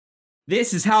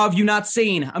This is How Have You Not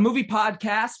Seen, a movie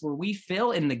podcast where we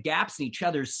fill in the gaps in each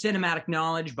other's cinematic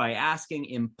knowledge by asking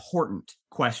important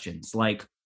questions like,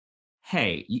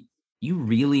 hey, you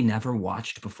really never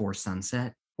watched Before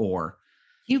Sunset? Or,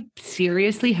 you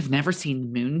seriously have never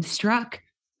seen Moonstruck?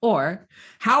 Or,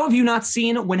 how have you not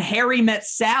seen When Harry Met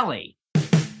Sally?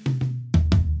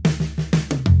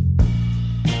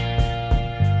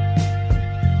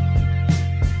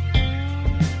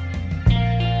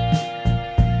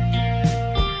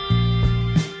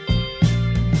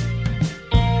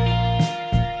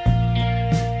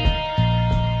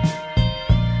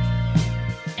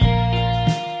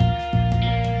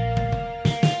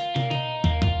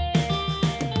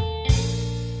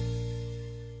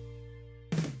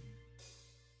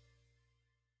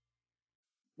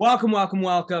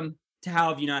 Welcome to How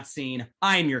Have You Not Seen.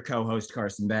 I am your co-host,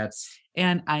 Carson Betts.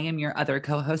 And I am your other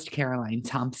co-host, Caroline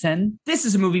Thompson. This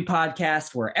is a movie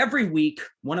podcast where every week,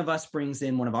 one of us brings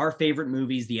in one of our favorite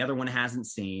movies the other one hasn't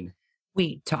seen.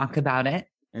 We talk about it.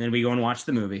 And then we go and watch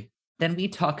the movie. Then we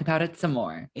talk about it some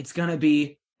more. It's going to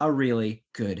be a really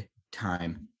good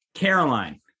time.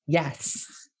 Caroline. Yes.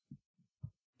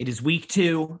 It is week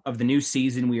 2 of the new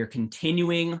season. We are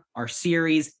continuing our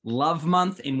series, Love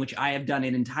Month, in which I have done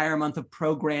an entire month of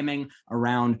programming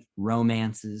around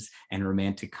romances and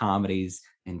romantic comedies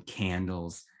and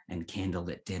candles and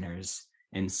candlelit dinners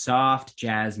and soft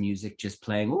jazz music just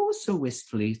playing oh so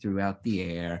wistfully throughout the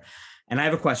air. And I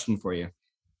have a question for you.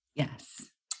 Yes.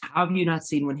 How have you not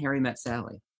seen When Harry Met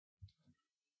Sally?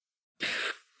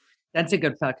 That's a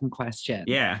good fucking question.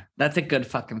 Yeah. That's a good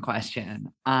fucking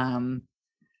question.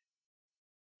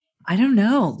 I don't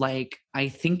know. Like, I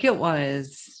think it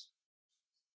was,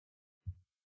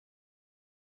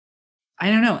 I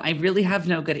don't know. I really have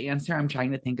no good answer. I'm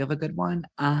trying to think of a good one.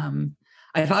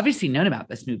 I've obviously known about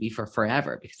this movie for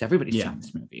forever because everybody's seen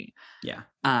this movie. Yeah.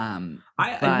 I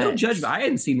no judgment. I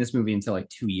hadn't seen this movie until like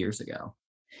 2 years ago.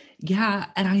 Yeah.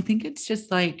 And I think it's just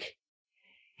like,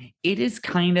 it is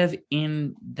kind of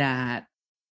in that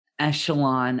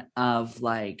echelon of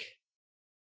like,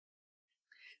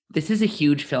 this is a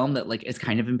huge film that like is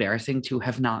kind of embarrassing to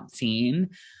have not seen,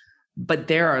 but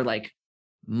there are like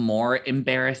more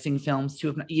embarrassing films to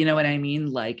have, you know what I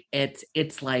mean? like it's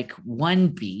like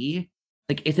 1B,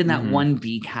 like it's in that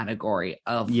 1B category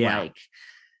of like,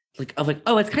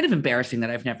 oh, it's kind of embarrassing that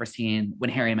I've never seen When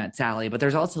Harry Met Sally, but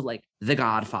there's also like The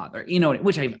Godfather, you know,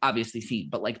 which I've obviously seen,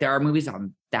 but like there are movies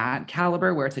on that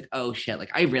caliber where it's like, oh shit,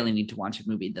 like I really need to watch a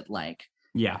movie that like,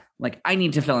 yeah, like I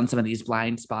need to fill in some of these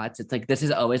blind spots. It's like, this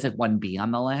is always like 1B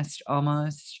on the list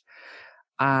almost.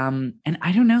 And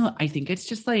I don't know. I think it's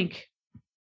just like,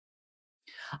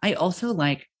 I also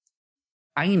like,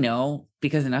 I know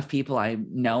because enough people I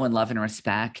know and love and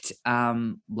respect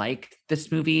like this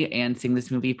movie and sing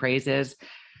this movie praises.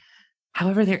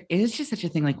 However, there is just such a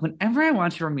thing. Like whenever I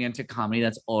watch a romantic comedy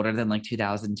that's older than like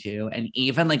 2002, and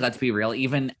even like, let's be real,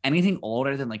 even anything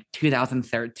older than like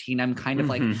 2013, I'm kind of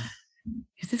like,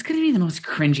 is this going to be the most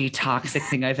cringy, toxic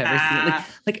thing I've ever seen?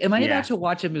 Like, am I about to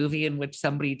watch a movie in which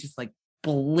somebody just like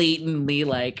blatantly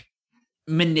like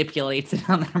manipulates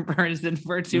another person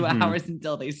for 2 hours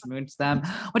until they smooch them?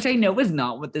 Which I know is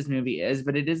not what this movie is,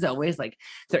 but it is always like,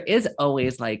 there is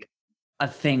always like a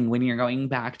thing when you're going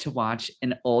back to watch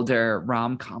an older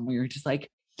rom-com where you're just like,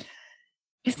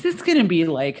 is this going to be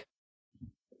like,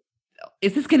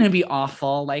 is this going to be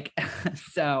awful? Like,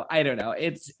 so I don't know.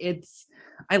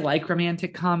 I like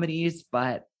romantic comedies,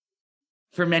 but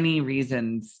for many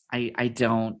reasons, I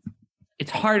don't,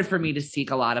 it's hard for me to seek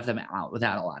a lot of them out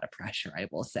without a lot of pressure, I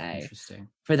will say. Interesting.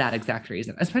 For that exact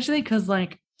reason, especially because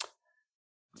like,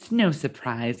 it's no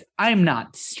surprise, I'm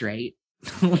not straight.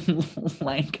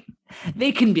 Like,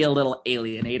 they can be a little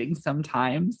alienating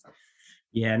sometimes.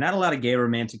 Yeah, not a lot of gay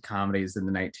romantic comedies in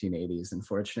the 1980s,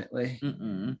 unfortunately.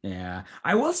 Yeah,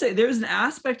 I will say there's an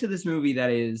aspect to this movie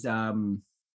that is,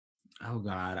 oh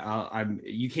God,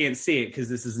 you can't see it because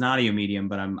this is an audio medium,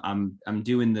 but I'm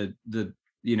doing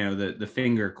the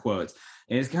finger quotes.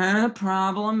 It's kind of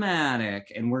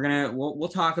problematic, and we'll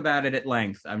talk about it at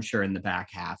length, I'm sure, in the back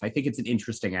half. I think it's an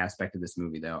interesting aspect of this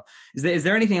movie, though. Is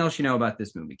there anything else you know about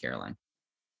this movie, Caroline?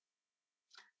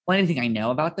 Well, anything I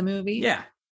know about the movie? Yeah.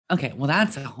 Okay, well,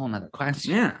 that's a whole nother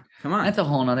question. Yeah, come on. That's a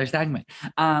whole nother segment.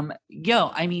 I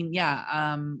mean,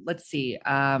 yeah, let's see.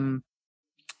 Nora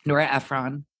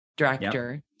Ephron,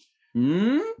 director.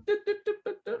 Yep.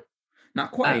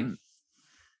 Not quite.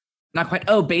 Not quite.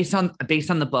 Oh, based on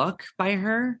the book by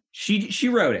her? She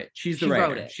wrote it. She's the writer.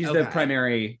 Wrote it. She's the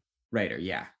primary writer,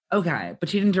 yeah. Okay, but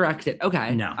she didn't direct it.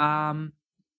 Okay. No.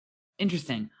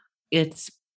 Interesting.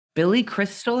 It's Billy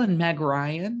Crystal and Meg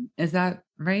Ryan. Is that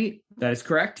right? That is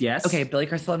correct. Yes. Okay, Billy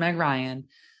Crystal and Meg Ryan.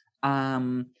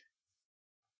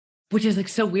 Which is like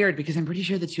so weird because I'm pretty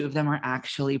sure the two of them are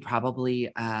actually probably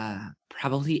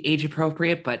age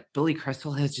appropriate, but Billy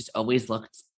Crystal has just always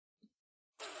looked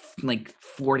like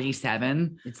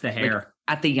 47. It's the hair. Like,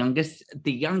 at the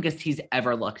youngest he's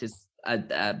ever looked is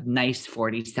a nice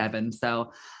 47.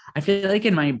 So I feel like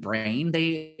in my brain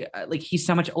they like he's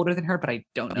so much older than her, but I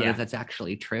don't know if that's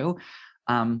actually true.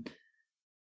 But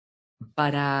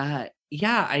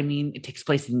yeah, I mean, it takes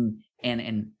place in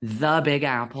the Big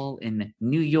Apple in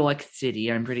New York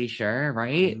City, I'm pretty sure,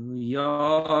 right? New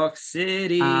York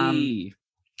City.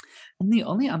 And the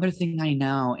only other thing I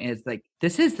know is like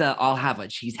this is the I'll Have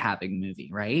What She's Having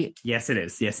movie, right? Yes, it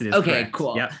is. Yes, it is. Okay, correct.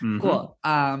 cool. Yep. Mm-hmm. Cool.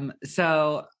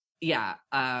 So yeah.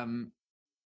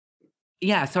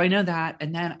 Yeah, so I know that.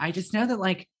 And then I just know that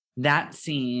like that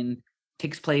scene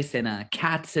takes place in a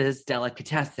Katz's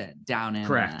Delicatessen down in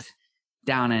correct.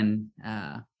 Down in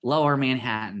Lower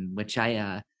Manhattan, which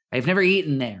I've never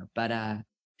eaten there, but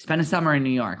spent a summer in New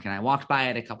York and I walked by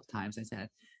it a couple times. I said,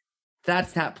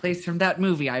 that's that place from that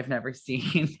movie I've never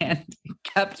seen, and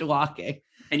kept walking.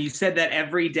 And you said that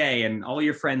every day, and all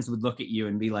your friends would look at you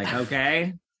and be like,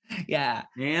 okay. Yeah,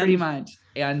 pretty much.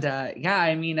 And yeah,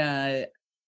 I mean, I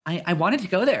wanted to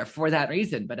go there for that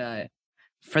reason, but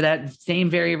for that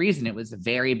same very reason, it was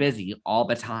very busy all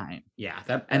the time. Yeah,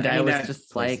 I was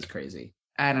just like crazy.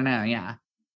 I don't know. Yeah,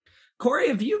 Corey,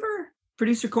 have you ever,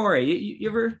 producer Corey, you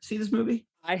ever see this movie?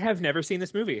 I have never seen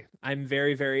this movie. I'm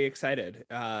very, very excited.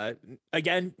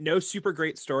 Again, no super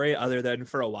great story other than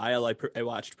for a while I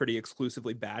watched pretty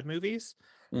exclusively bad movies.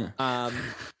 Yeah.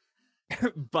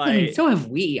 But I mean, so have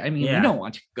we. I mean, we don't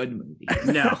watch good movies.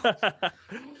 No.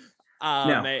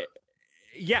 No.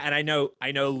 Yeah, and I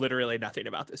know literally nothing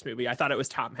about this movie. I thought it was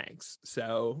Tom Hanks.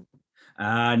 So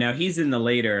no, he's in the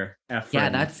later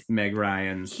that's Meg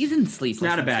Ryan's. He's in Sleepless. It's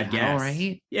not a bad guess,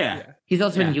 right? Yeah. He's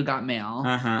also in You Got Mail.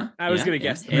 I was gonna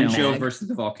guess and Joe versus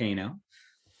the Volcano.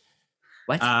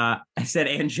 What? I said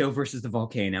and Joe versus the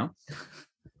Volcano.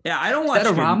 Yeah, I don't watch. Is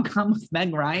that a rom-com with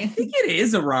Meg Ryan? I think it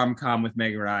is a rom-com with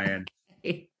Meg Ryan.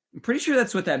 I'm pretty sure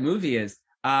that's what that movie is.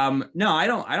 No, I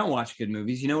don't watch good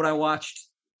movies. You know what I watched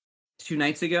 2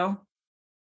 nights ago?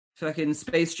 Fucking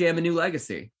Space Jam: A New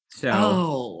Legacy.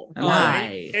 So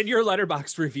why? And your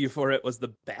Letterboxd review for it was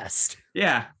the best.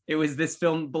 Yeah, it was This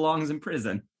Film Belongs in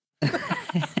Prison.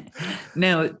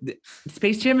 No,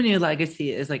 Space Jam: A New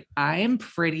Legacy is like I am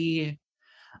pretty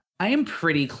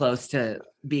close to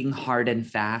being hard and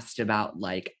fast about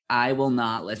like I will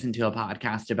not listen to a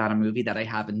podcast about a movie that I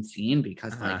haven't seen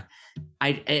because like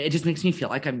it just makes me feel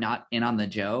like I'm not in on the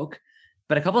joke.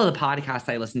 But a couple of the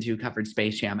podcasts I listened to covered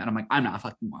Space Jam, and I'm like, I'm not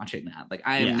fucking watching that. Like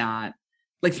I am not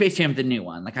like Space Jam, the new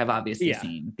one. Like I've obviously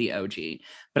seen the OG,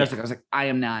 but I was like, I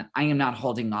am not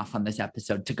holding off on this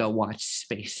episode to go watch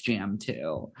Space Jam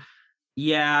 2.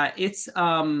 Yeah, it's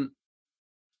Can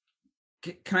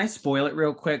I spoil it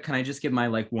real quick? Can I just give my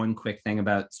like one quick thing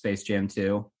about Space Jam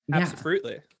 2?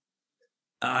 Absolutely.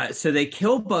 So they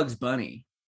kill Bugs Bunny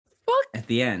at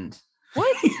the end.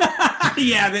 What?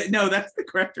 Yeah, no, that's the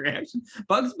correct reaction.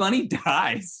 Bugs Bunny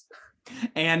dies.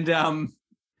 And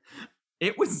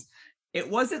it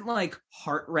wasn't like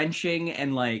heart-wrenching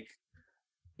and like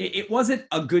it wasn't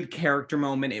a good character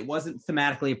moment. It wasn't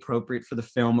thematically appropriate for the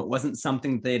film. It wasn't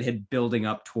something they had building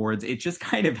up towards. It just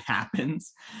kind of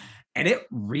happens. And it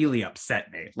really upset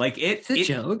me. Like it's a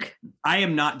joke. I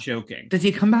am not joking. Does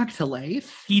he come back to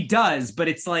life? He does, but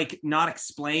it's like not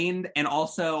explained. And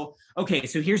also, okay,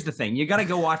 so here's the thing. You got to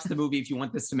go watch the movie if you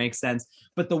want this to make sense.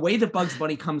 But the way that Bugs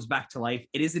Bunny comes back to life,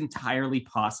 it is entirely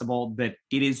possible that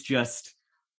it is just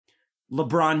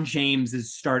LeBron James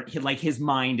his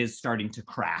mind is starting to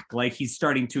crack. Like he's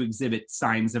starting to exhibit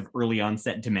signs of early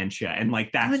onset dementia. And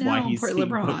like, that's why he's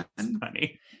LeBron. Bugs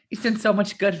Bunny. He's done so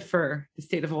much good for the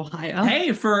state of Ohio. Hey,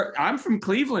 I'm from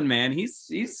Cleveland, man.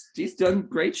 He's done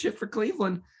great shit for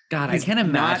Cleveland. God, I can't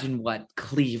imagine what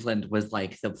Cleveland was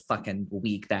like the fucking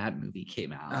week that movie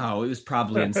came out. Oh, it was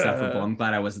probably insufferable. I'm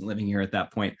glad I wasn't living here at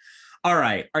that point. All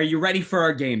right. Are you ready for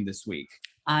our game this week?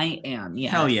 I am,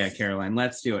 yes. Hell yeah, Caroline.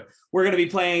 Let's do it. We're going to be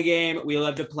playing a game we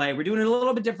love to play. We're doing it a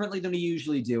little bit differently than we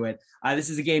usually do it. This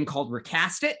is a game called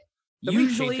Recast It.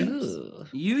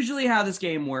 Usually how this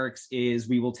game works is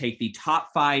we will take the top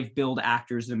 5 billed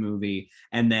actors in a movie,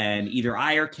 and then either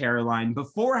I or Caroline,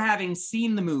 before having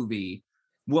seen the movie,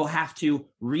 we'll have to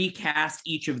recast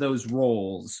each of those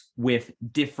roles with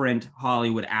different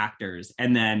Hollywood actors.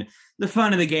 And then the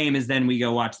fun of the game is then we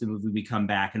go watch the movie, we come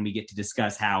back, and we get to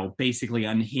discuss how basically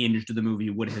unhinged the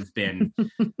movie would have been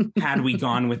had we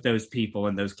gone with those people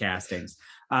and those castings.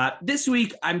 This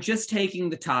week, I'm just taking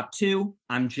the top two.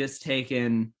 I'm just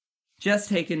taking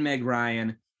Meg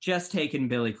Ryan, just taking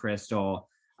Billy Crystal.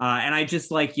 And I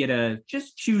just like you to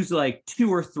just choose like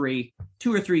two or three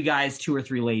guys, two or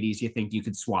three ladies you think you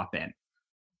could swap in.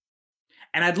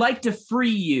 And I'd like to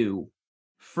free you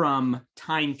from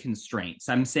time constraints.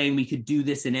 I'm saying we could do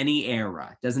this in any era.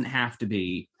 It doesn't have to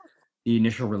be the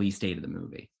initial release date of the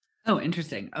movie. Oh,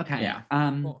 interesting. Okay. Yeah.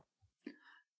 Cool.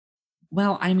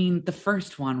 Well, I mean, the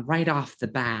first one right off the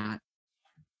bat,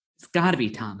 it's got to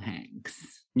be Tom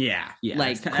Hanks. Yeah.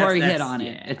 Like Corey hit on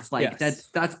it. Yeah. It's like Yes.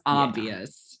 that's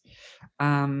obvious.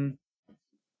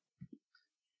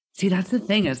 See, that's the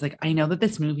thing is like I know that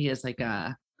this movie is like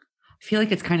I feel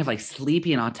like it's kind of like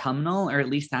sleepy and autumnal, or at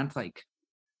least that's like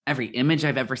every image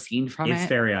I've ever seen from it. It's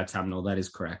very autumnal. That is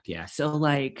correct. Yes. So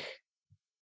like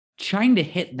trying to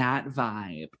hit that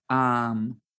vibe.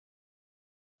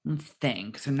 Let's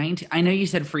think. So 19. I know you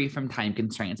said free from time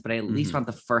constraints, but I at least want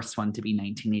the first one to be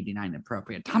 1989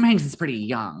 appropriate. Tom Hanks is pretty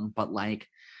young, but like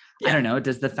I don't know.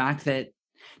 Does the fact that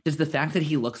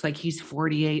he looks like he's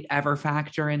 48 ever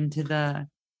factor into the?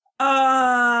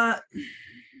 I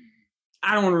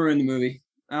don't want to ruin the movie.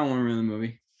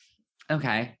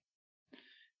 Okay.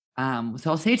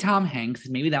 So I'll say Tom Hanks.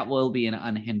 Maybe that will be an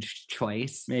unhinged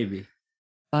choice. Maybe.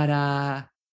 But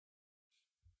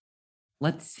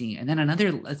let's see. And then a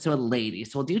lady.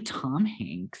 So we'll do Tom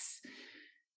Hanks.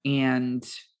 And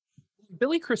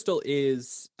Billy Crystal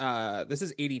is this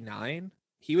is 89.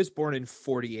 He was born in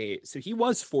 48, so he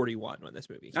was 41 when this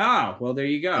movie came out. Oh, well, there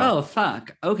you go. Oh,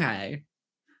 fuck. Okay.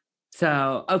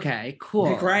 So, okay, cool.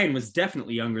 Meg Ryan was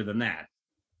definitely younger than that.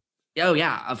 Oh,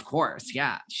 yeah, of course.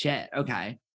 Yeah, shit.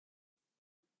 Okay.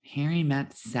 Harry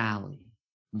Met Sally.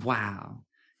 Wow.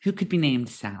 Who could be named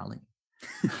Sally?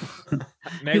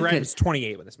 Meg Ryan was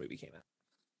 28 when this movie came out.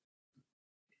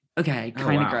 Okay,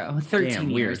 kind of wow. gross. 13 Damn,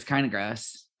 years, weird. kind of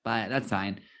gross, but that's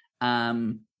fine.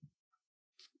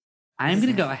 I'm going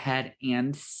to go ahead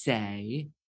and say,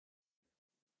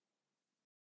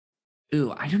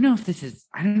 I don't know if this is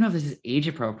age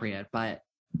appropriate, but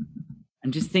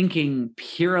I'm just thinking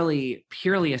purely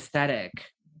aesthetic.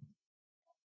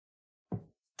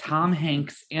 Tom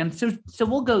Hanks. And so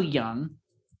we'll go young.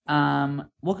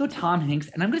 We'll go Tom Hanks,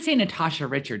 and I'm going to say Natasha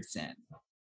Richardson.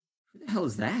 Who the hell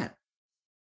is that?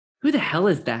 Who the hell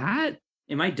is that?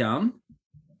 Am I dumb?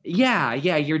 Yeah,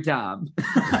 you're dumb.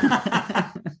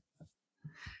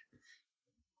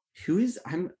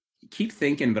 I'm keep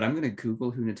thinking, but I'm gonna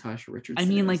Google who Natasha Richardson I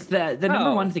mean, is. like the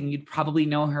number one thing you'd probably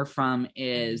know her from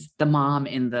is the mom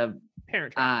in the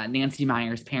Parent Nancy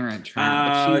Meyers Parent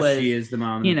Trap. But she is the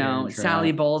mom. you know,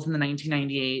 Sally Bowles in the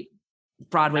 1998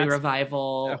 Broadway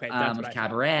revival that's of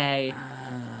Cabaret.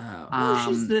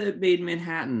 She's the Maid in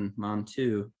Manhattan mom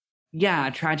too.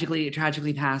 Yeah, tragically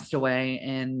passed away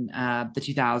in the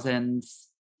 2000s.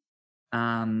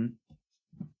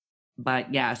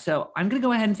 But yeah, so I'm gonna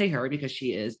go ahead and say her because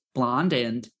she is blonde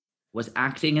and was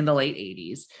acting in the late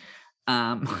 80s.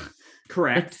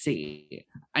 Correct. Let's see.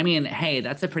 I mean, hey,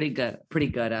 that's a pretty good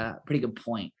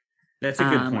point. That's a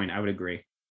good point. I would agree.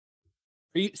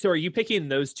 Are you picking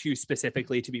those two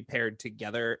specifically to be paired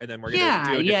together, and then we're gonna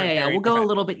do a different pairing? We'll go a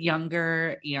little bit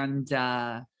younger, and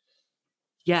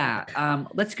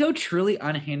let's go truly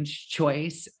unhinged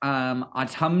choice.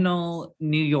 Autumnal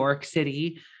New York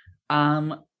City.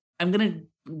 I'm gonna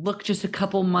look just a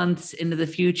couple months into the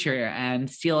future and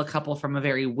steal a couple from a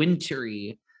very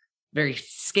wintry, very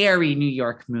scary New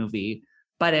York movie,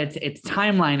 but it's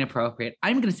timeline appropriate.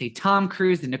 I'm gonna say Tom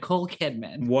Cruise and Nicole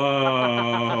Kidman.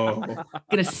 Whoa.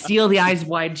 Gonna steal the Eyes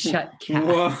Wide Shut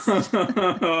cast.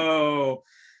 Whoa.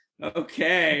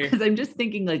 Okay. Because I'm just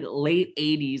thinking like late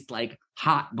 80s, like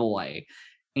hot boy.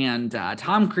 And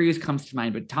Tom Cruise comes to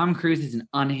mind, but Tom Cruise is an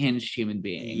unhinged human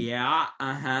being. Yeah.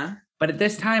 But at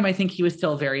this time, I think he was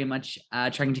still very much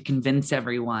trying to convince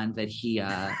everyone that he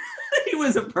he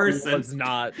was a person. He was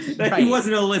not. That he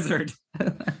wasn't a lizard.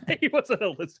 He wasn't a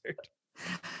lizard.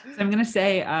 So I'm going to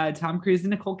say Tom Cruise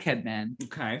and Nicole Kidman.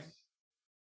 Okay.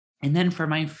 And then for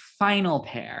my final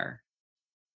pair,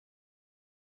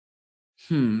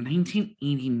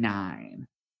 1989.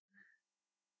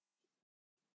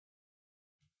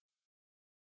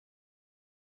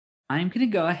 I'm going to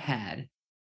go ahead.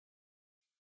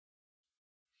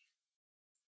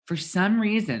 For some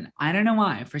reason, I don't know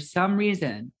why, for some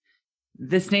reason,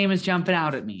 this name is jumping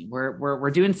out at me.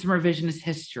 We're doing some revisionist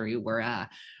history. We're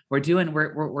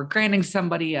we're granting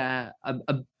somebody a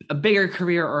bigger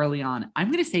career early on.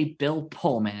 I'm going to say Bill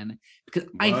Pullman, because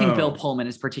I think Bill Pullman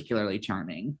is particularly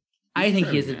charming. I think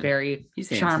he is a very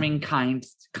charming,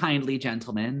 kindly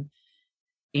gentleman.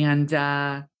 And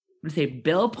I'm going to say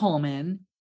Bill Pullman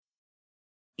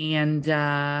and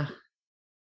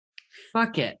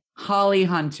fuck it, Holly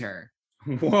Hunter.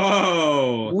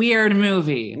 Whoa. Weird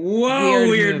movie. Whoa,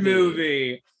 weird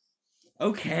movie.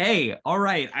 Okay. All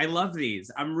right. I love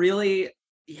these. I'm really,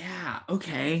 yeah.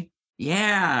 Okay.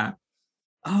 Yeah.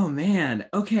 Oh man.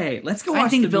 Okay. Let's go watch I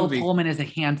think the Bill movie. Pullman is a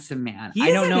handsome man. He I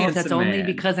is don't a know if that's handsome only man.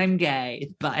 because I'm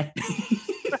gay, but I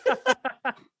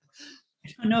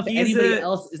don't know if anybody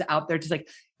else is out there just like,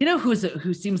 you know, who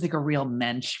seems like a real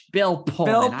mensch? Bill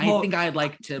Pullman. I think I'd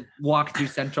like to walk through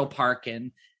Central Park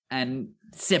and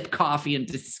sip coffee and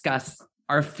discuss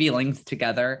our feelings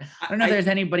together. I don't know if there's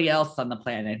anybody else on the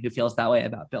planet who feels that way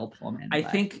about Bill Pullman. I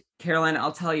think, Caroline,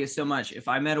 I'll tell you so much. If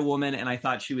I met a woman and I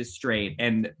thought she was straight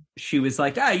and she was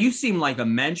like, you seem like a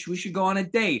mensch, we should go on a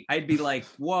date, I'd be like,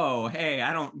 whoa, hey,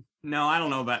 I don't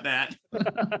know about that.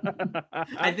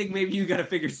 I think maybe you got to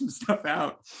figure some stuff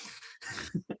out.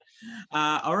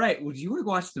 All right. Would you want to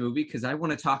go watch the movie? Because I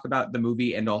want to talk about the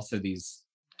movie and also these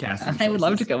casting choices. I would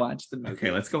love to go watch the movie.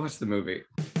 Okay, let's go watch the movie.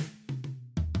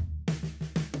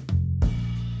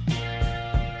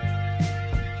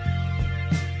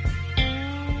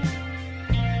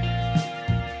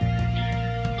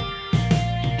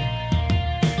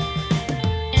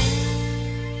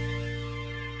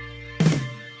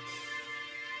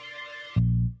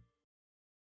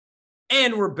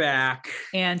 And we're back.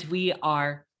 And we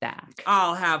are back.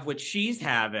 I'll have what she's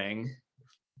having.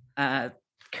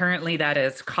 Currently, that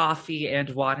is coffee and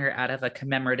water out of a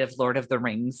commemorative Lord of the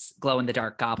Rings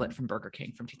glow-in-the-dark goblet from Burger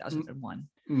King from 2001.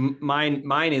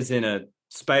 Mine is in a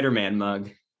Spider-Man mug.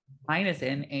 Mine is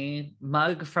in a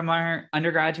mug from our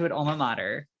undergraduate alma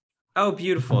mater. Oh,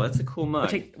 beautiful. That's a cool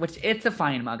mug. Which it's a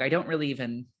fine mug. I don't really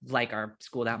even like our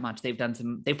school that much. They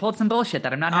pulled some bullshit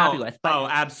that I'm not happy with. But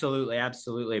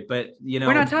absolutely. But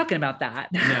we're not talking about that.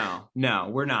 No,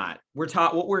 we're not.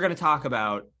 What we're going to talk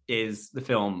about is the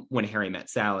film When Harry Met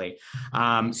Sally.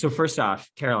 So first off,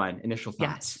 Caroline, initial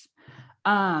thoughts.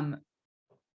 Yes.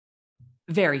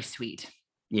 Very sweet.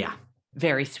 Yeah.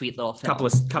 Very sweet little film.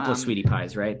 Couple of sweetie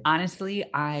pies, right? Honestly,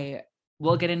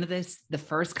 we'll get into this. The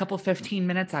first couple 15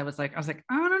 minutes, I was like, I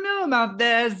don't know about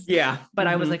this. Yeah. But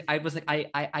I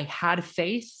had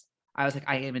faith. I was like,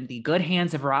 I am in the good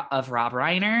hands of Rob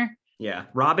Reiner. Yeah.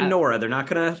 Rob and Nora, they're not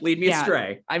going to lead me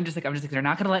astray. I'm just like, they're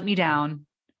not going to let me down.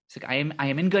 It's like, I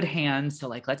am in good hands. So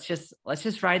like, let's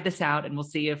just ride this out and we'll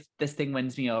see if this thing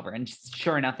wins me over. And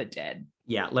sure enough, it did.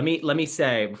 Yeah. Let me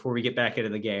say before we get back into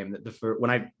the game that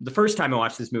the first time I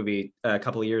watched this movie a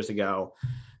couple of years ago,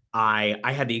 I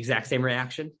had the exact same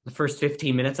reaction. The first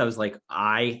 15 minutes, I was like,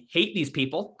 I hate these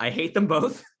people. I hate them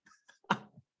both.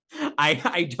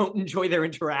 I don't enjoy their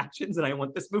interactions and I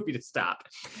want this movie to stop.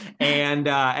 And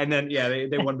then,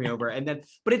 they won me over.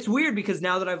 But it's weird because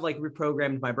now that I've like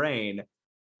reprogrammed my brain,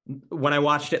 when I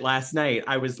watched it last night,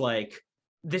 I was like,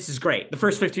 this is great. The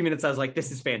first 15 minutes, I was like,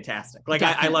 this is fantastic. Like,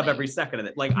 I love every second of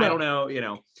it. Like, I don't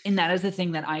know, And that is the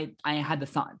thing that I had the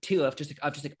thought too of just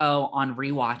like, oh, on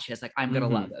rewatches, like I'm going to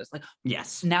love those. Like,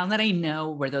 yes. Now that I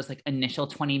know where those like initial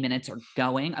 20 minutes are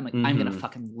going, I'm like, I'm going to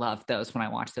fucking love those when I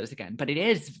watch those again. But it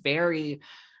is very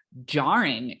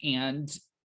jarring and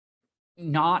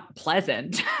not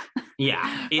pleasant.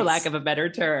 Yeah. For lack of a better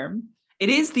term. It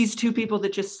is these two people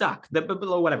that just suck.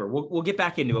 Whatever. We'll get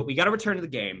back into it. We got to return to the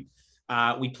game.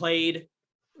 We played,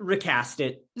 recast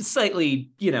it, slightly,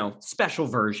 special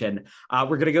version.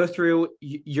 We're going to go through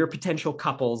your potential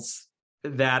couples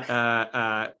that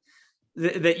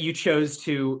that you chose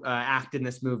to act in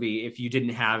this movie if you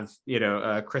didn't have,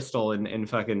 Crystal and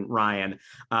fucking Ryan.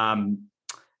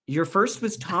 Your first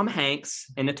was Tom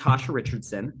Hanks and Natasha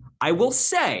Richardson. I will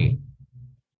say,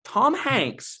 Tom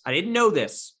Hanks, I didn't know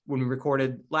this when we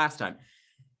recorded last time.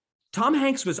 Tom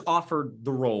Hanks was offered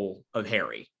the role of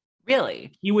Harry.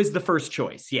 Really? He was the first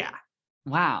choice, yeah.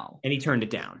 Wow. And he turned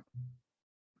it down.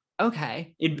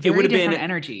 Okay. It would have been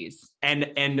energies.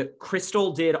 And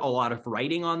Crystal did a lot of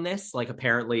writing on this. Like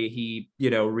apparently he,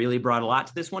 really brought a lot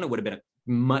to this one. It would have been a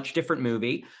much different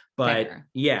movie. But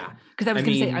yeah. Because I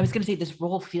was gonna say this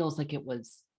role feels like it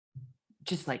was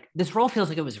just like this role feels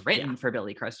like it was written for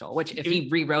Billy Crystal, which if he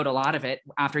rewrote a lot of it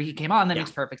after he came on, that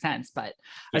makes perfect sense. But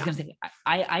I was gonna say,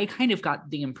 I kind of got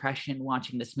the impression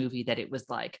watching this movie that it was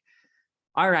like,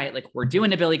 all right, like we're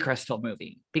doing a Billy Crystal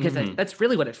movie because that's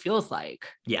really what it feels like.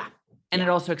 Yeah. And it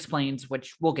also explains,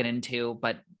 which we'll get into,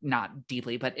 but not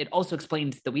deeply, but it also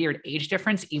explains the weird age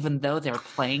difference, even though they're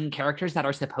playing characters that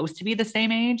are supposed to be the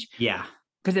same age. Yeah.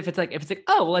 Because if it's like,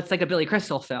 oh, well, it's like a Billy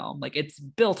Crystal film, like it's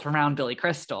built around Billy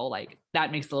Crystal, like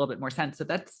that makes a little bit more sense. So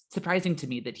that's surprising to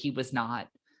me that he was not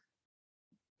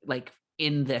like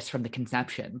in this from the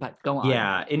conception, but go on.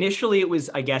 Yeah. Initially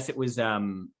I guess it was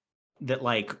that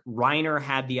like Reiner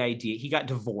had the idea. He got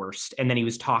divorced and then he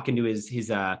was talking to his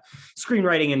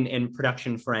screenwriting and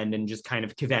production friend and just kind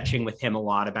of kvetching with him a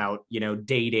lot about, you know,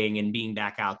 dating and being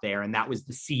back out there. And that was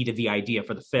the seed of the idea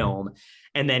for the film.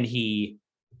 And then he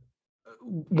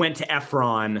went to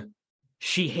Ephron.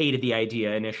 She hated the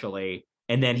idea initially,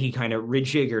 and then he kind of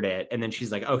rejiggered it. And then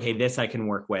she's like, okay, this I can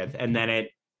work with. And then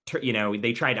you know,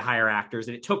 they tried to hire actors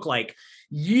and it took like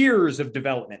years of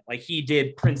development. Like he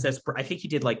did I think he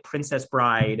did like Princess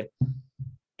Bride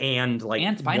and like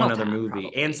one other movie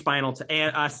probably. And Spinal Tap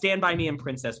and Stand By Me and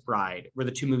Princess Bride were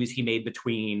the two movies he made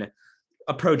between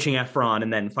approaching Ephron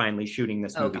and then finally shooting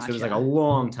this movie. Gotcha. So it was like a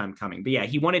long time coming. But yeah,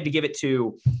 he wanted to give it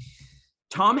to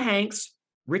Tom Hanks,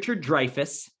 Richard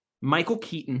Dreyfuss, Michael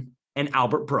Keaton, and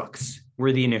Albert Brooks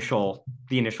were the initial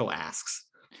asks.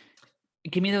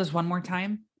 Give me those one more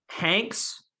time.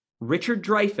 Hanks, Richard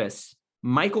Dreyfuss,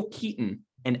 Michael Keaton,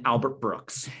 and Albert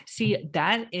Brooks. See,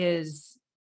 that is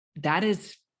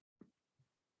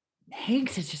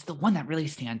Hanks is just the one that really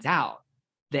stands out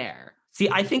there. See,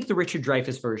 I think the Richard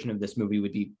Dreyfuss version of this movie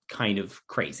would be kind of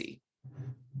crazy.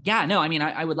 Yeah, no, I mean,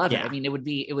 I would love it. I mean, it would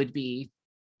be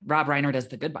Rob Reiner does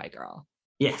The Goodbye Girl.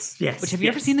 Yes. Which have you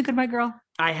ever seen The Goodbye Girl?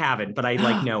 I haven't, but I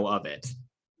like know of it.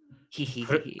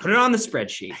 Put it on the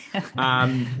spreadsheet.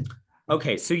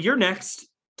 Okay, so your next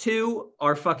two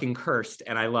are fucking cursed,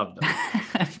 and I love them.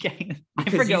 Okay, I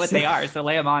forget what they are, so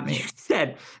lay them on me. You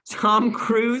said Tom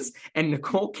Cruise and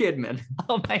Nicole Kidman.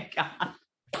 Oh my God.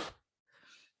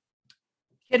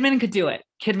 Kidman could do it.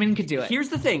 Here's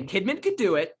the thing. Kidman could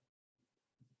do it.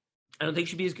 I don't think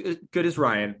she'd be as good as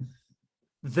Ryan.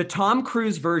 The Tom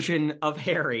Cruise version of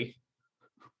Harry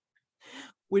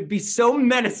would be so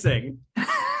menacing.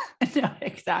 No,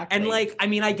 exactly. And like, I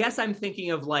mean, I guess I'm thinking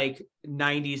of like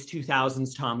 90s,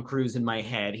 2000s Tom Cruise in my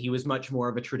head. He was much more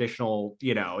of a traditional,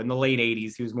 you know, in the late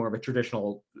 80s, he was more of a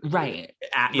traditional, right,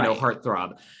 know,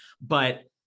 heartthrob. But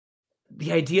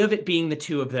the idea of it being the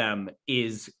two of them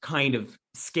is kind of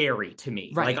scary to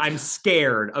me. Right. Like I'm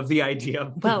scared of the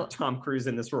idea of Tom Cruise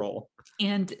in this role.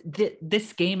 And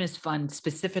this game is fun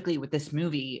specifically with this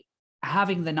movie,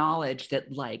 having the knowledge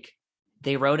that like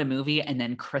they wrote a movie and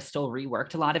then Crystal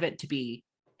reworked a lot of it to be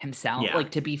himself, like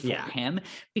to be for him,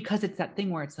 because it's that thing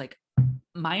where it's like,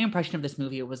 my impression of this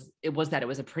movie was that it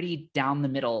was a pretty down the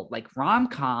middle, like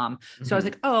rom-com. Mm-hmm. So I was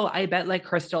like, oh, I bet like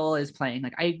Crystal is playing.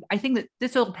 Like, I think that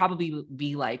this will probably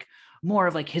be like more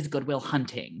of like his Good Will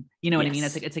Hunting. You know what I mean?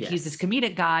 It's like he's this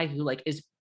comedic guy who like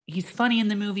he's funny in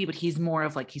the movie, but he's more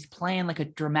of like, he's playing like a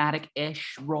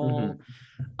dramatic-ish role.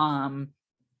 Mm-hmm.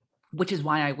 Which is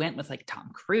why I went with like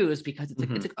Tom Cruise, because it's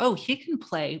like, oh, he can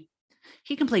play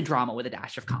drama with a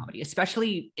dash of comedy,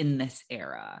 especially in this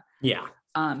era. Yeah.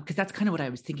 Because that's kind of what I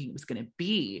was thinking it was going to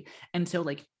be. And so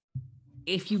like,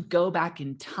 if you go back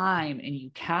in time and you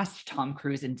cast Tom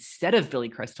Cruise instead of Billy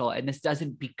Crystal, and this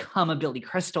doesn't become a Billy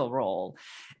Crystal role,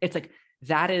 it's like,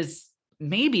 that is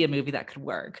maybe a movie that could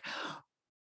work.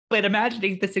 But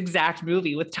imagining this exact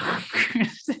movie with Tom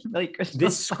Cruise and Billy Crystal,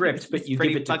 this script, but you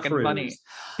give it to Cruise funny.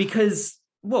 Because,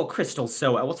 well, Crystal's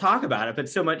we'll talk about it, but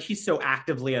so much, he's so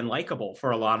actively unlikable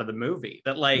for a lot of the movie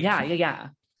that like,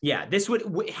 yeah. This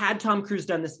had Tom Cruise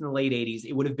done this in the late 80s,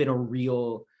 it would have been a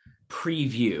real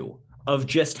preview of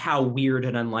just how weird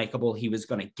and unlikable he was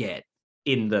going to get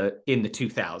in the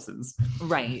 2000s.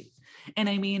 Right. And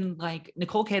I mean, like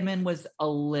Nicole Kidman was a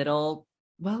little,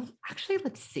 well, actually,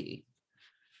 let's see.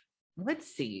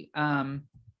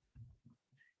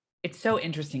 It's so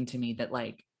interesting to me that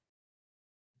like,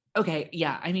 okay,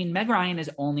 yeah, I mean, Meg Ryan is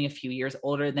only a few years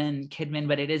older than Kidman,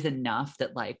 but it is enough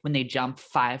that like when they jump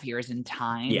 5 years in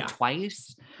time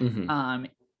twice,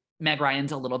 Meg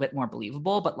Ryan's a little bit more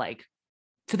believable, but like,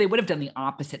 so they would have done the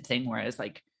opposite thing, whereas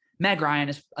like Meg Ryan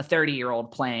is a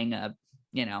 30-year-old playing an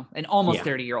almost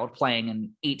 30-year-old playing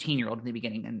an 18-year-old in the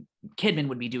beginning, and Kidman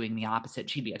would be doing the opposite.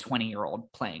 She'd be a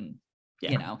 20-year-old playing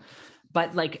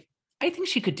but like, I think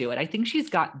she could do it. I think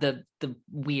she's got the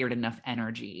weird enough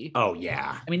energy. Oh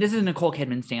yeah. I mean, this is a Nicole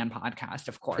Kidman Stan podcast,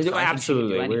 of course. So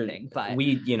absolutely. But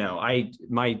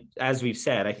as we've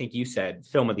said, I think you said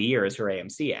film of the year is her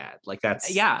AMC ad. Like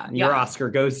that's your Oscar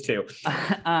goes to.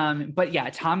 But yeah,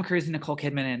 Tom Cruise and Nicole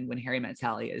Kidman and When Harry Met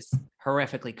Sally is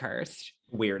horrifically cursed.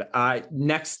 Weird.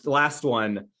 Last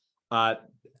one.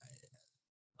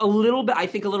 a little bit, I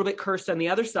think a little bit cursed on the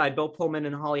other side, Bill Pullman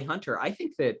and Holly Hunter. I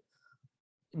think that,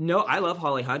 no, I love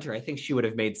Holly Hunter. I think she would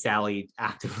have made Sally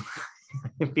active.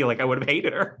 I feel like I would have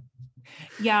hated her.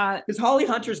 Yeah. Because Holly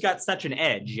Hunter's got such an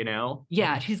edge, you know?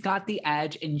 Yeah, she's got the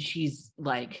edge, and she's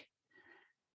like,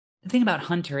 the thing about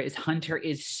Hunter is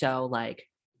so like,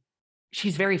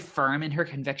 she's very firm in her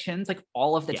convictions, like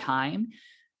all of the time.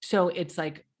 So it's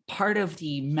like part of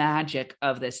the magic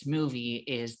of this movie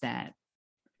is that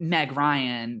Meg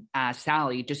Ryan as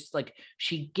Sally, just like,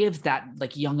 she gives that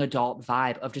like young adult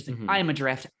vibe of just like, I'm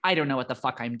adrift. I don't know what the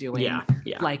fuck I'm doing.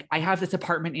 Yeah. Like, I have this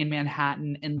apartment in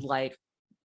Manhattan, and like,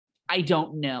 I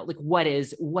don't know, like, what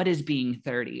is being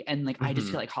 30. And like, I just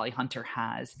feel like Holly Hunter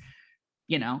has,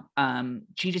 you know,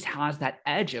 she just has that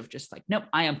edge of just like, nope,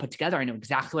 I am put together. I know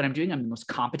exactly what I'm doing. I'm the most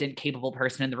competent, capable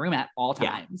person in the room at all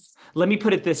times. Let me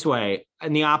put it this way.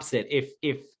 And the opposite,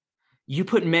 if you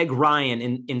put Meg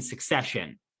Ryan in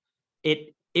Succession,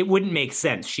 it wouldn't make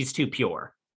sense. She's too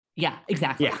pure. Yeah,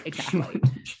 exactly. Yeah, exactly.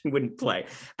 She wouldn't play.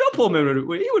 Bill Pullman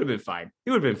would have been fine.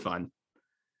 It would have been fun.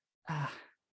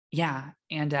 Yeah.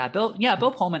 And Bill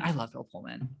Pullman. I love Bill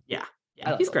Pullman. Yeah.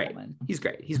 He's great. He's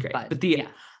great. But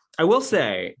I will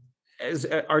say, as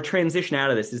our transition out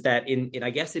of this is that in I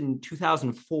guess in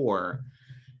 2004,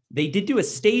 they did do a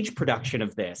stage production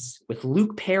of this with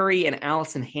Luke Perry and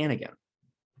Allison Hannigan.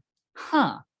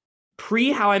 Huh.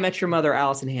 Pre How I Met Your Mother,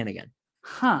 Allison Hannigan.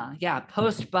 Huh. Yeah.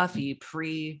 Post Buffy,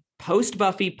 post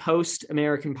Buffy, post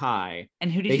American Pie.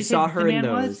 And who did you say her in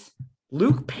those? Was?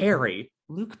 Luke Perry.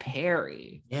 Luke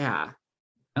Perry. Yeah.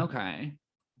 Okay.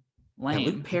 Lame. Yeah,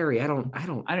 Luke Perry. I don't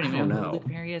even know who Luke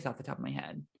Perry is off the top of my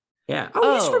head. Yeah.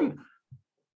 He's from.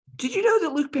 Did you know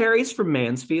that Luke Perry's from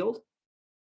Mansfield?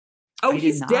 Oh,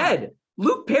 he's dead.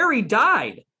 Luke Perry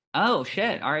died. Oh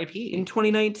shit! R.I.P. in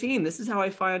 2019. This is how I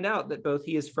find out that both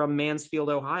he is from Mansfield,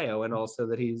 Ohio, and also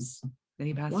that he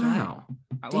passed away. Wow.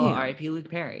 Well, R.I.P. Luke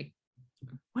Perry.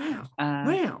 Wow.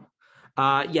 Wow.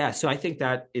 Yeah. So I think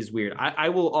that is weird. I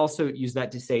will also use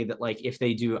that to say that, like, if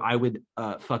they do, I would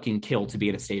fucking kill to be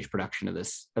in a stage production of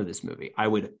this movie. I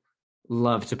would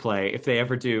love to play. If they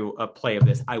ever do a play of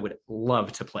this, I would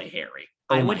love to play Harry.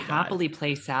 I would happily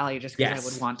play Sally just because I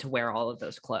would want to wear all of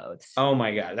those clothes. Oh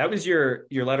my God. That was your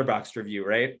Letterboxd review,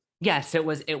 right? Yes, it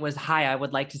was. Hi, I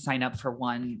would like to sign up for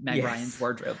one Meg Ryan's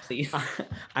wardrobe, please.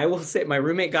 I will say, my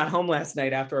roommate got home last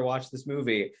night after I watched this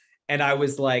movie, and I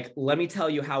was like, let me tell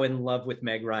you how in love with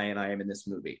Meg Ryan I am in this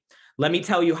movie. Let me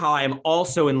tell you how I am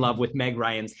also in love with Meg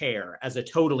Ryan's hair as a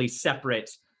totally separate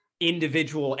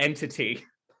individual entity.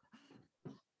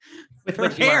 With her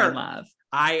hair.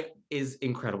 Is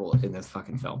incredible in this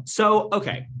fucking film. So,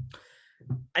 okay.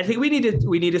 I think we need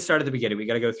to start at the beginning. We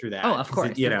got to go through that. Oh, of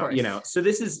course. You know. So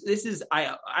this is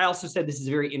I also said this is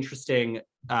very interesting.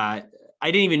 I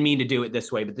didn't even mean to do it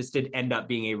this way, but this did end up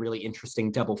being a really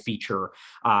interesting double feature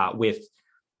with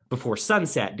Before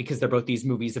Sunset, because they're both these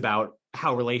movies about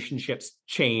how relationships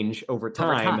change over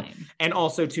time. And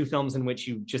also two films in which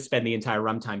you just spend the entire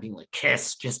runtime being like,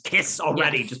 just kiss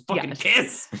already, just fucking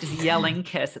kiss. Just yelling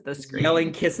kiss at the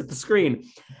screen.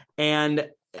 And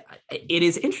it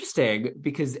is interesting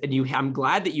because, I'm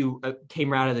glad that you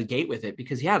came out of the gate with it,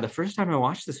 because the first time I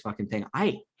watched this fucking thing,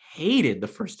 I hated the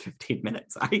first 15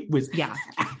 minutes. I was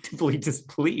actively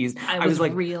displeased. I was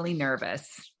like really nervous.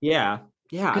 Yeah.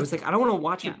 I was like, I don't want to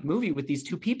watch a movie with these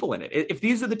two people in it. If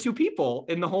these are the two people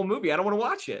in the whole movie, I don't want to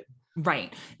watch it.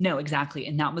 Right. No, exactly.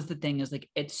 And that was the thing, is like,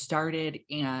 it started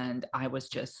and I was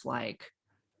just like,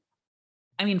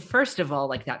 I mean, first of all,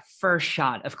 like that first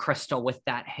shot of Crystal with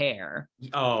that hair.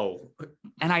 Oh.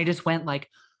 And I just went like,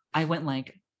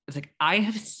 it's like, I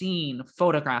have seen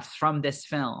photographs from this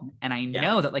film and I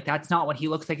know that like, that's not what he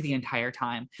looks like the entire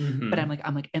time. But I'm like,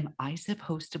 am I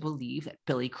supposed to believe that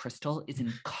Billy Crystal is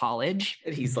in college?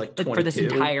 He's like 22. For this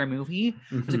entire movie?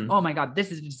 I was like, oh my God,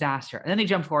 this is a disaster. And then they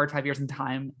jump forward 5 years in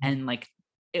time. And like,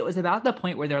 it was about the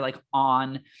point where they're like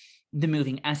on the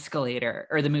moving escalator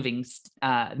or the moving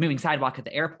sidewalk at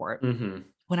the airport.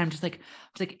 When I'm just like,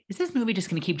 is this movie just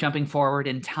going to keep jumping forward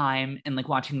in time and like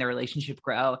watching their relationship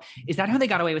grow? Is that how they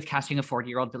got away with casting a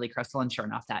 40-year-old Billy Crystal? And sure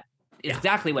enough, that is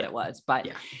exactly what it was. But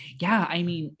I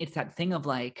mean, it's that thing of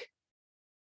like,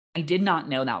 I did not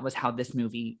know that was how this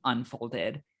movie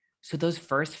unfolded. So those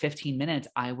first 15 minutes,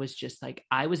 I was just like,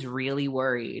 I was really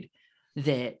worried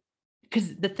that,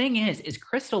 because the thing is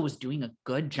Crystal was doing a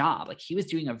good job. Like he was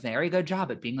doing a very good job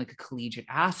at being like a collegiate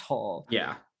asshole.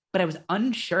 Yeah. But I was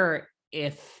unsure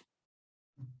if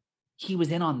he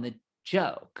was in on the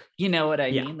joke. You know what I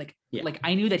mean? Like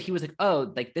I knew that he was like,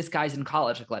 oh, like this guy's in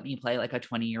college. Like, let me play like a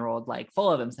 20-year-old, like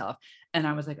full of himself. And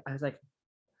I was like,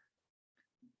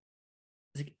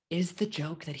 is the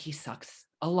joke that he sucks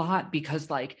a lot because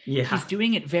like Yeah. he's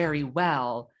doing it very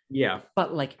well. Yeah.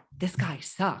 But like this guy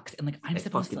sucks. And like I'm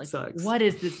supposed to like, sucks. what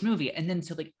is this movie? And then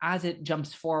so like as it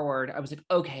jumps forward, I was like,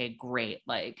 okay, great.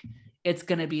 Like it's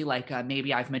gonna be like a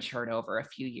maybe I've matured over a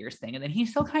few years thing. And then he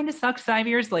still kind of sucks 5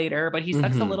 years later, but he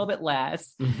sucks a little bit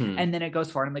less. And then it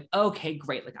goes forward. I'm like, okay,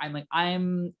 great. Like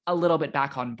I'm a little bit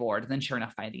back on board. And then sure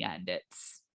enough, by the end,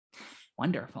 it's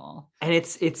wonderful. And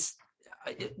it's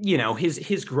you know,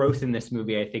 his growth in this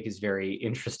movie, I think, is very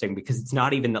interesting because it's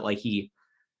not even that like he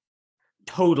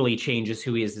totally changes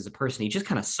who he is as a person. He just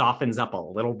kind of softens up a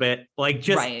little bit, like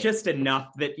just enough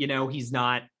that, you know, he's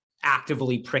not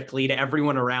actively prickly to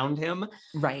everyone around him.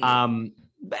 Right.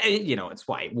 You know, it's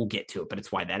why we'll get to it, but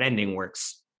it's why that ending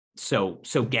works so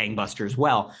gangbusters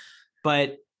well.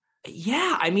 But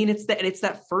yeah, I mean, it's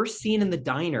that first scene in the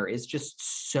diner is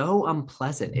just so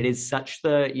unpleasant. It is such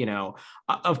the, you know,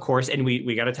 of course, and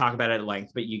we got to talk about it at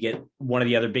length, but you get one of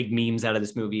the other big memes out of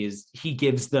this movie is he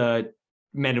gives the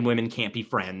men and women can't be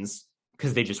friends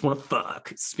because they just want to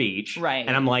fuck speech. Right.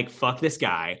 And I'm like, fuck this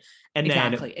guy. And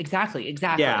exactly.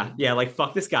 Yeah, like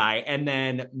fuck this guy. And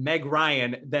then Meg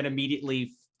Ryan then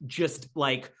immediately just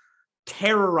like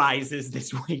terrorizes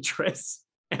this waitress.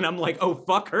 And I'm like, oh,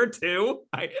 fuck her too.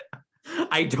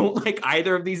 I don't like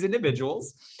either of these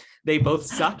individuals. They both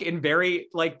suck in very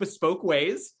like bespoke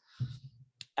ways.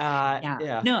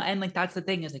 Yeah. No, and like that's the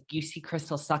thing is like you see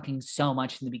Crystal sucking so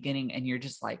much in the beginning, and you're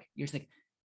just like,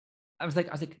 I was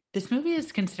like, this movie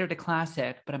is considered a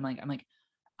classic, but I'm like,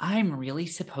 I'm really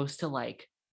supposed to like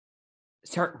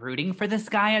start rooting for this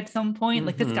guy at some point.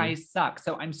 Like this guy sucks.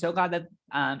 So I'm so glad that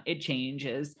it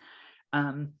changes.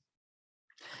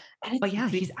 But yeah,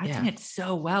 he's acting it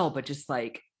so well, but just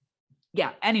like,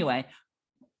 yeah. Anyway,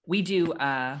 we do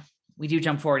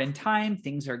jump forward in time.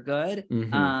 Things are good.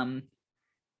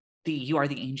 The "You Are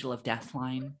the Angel of Death"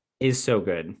 line is so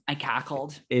good. I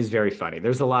cackled. Is very funny.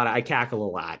 There's I cackle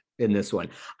a lot in this one.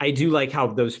 I do like how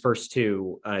those first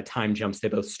two time jumps, they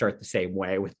both start the same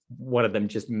way with one of them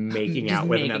just making out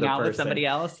with another person. With somebody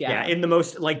else. Yeah. In the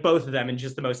most, like both of them in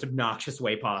just the most obnoxious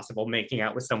way possible, making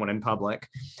out with someone in public.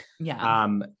 Yeah.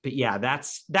 But yeah,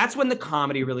 that's when the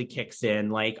comedy really kicks in.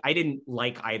 Like I didn't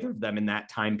like either of them in that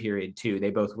time period too.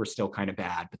 They both were still kind of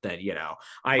bad, but then, you know,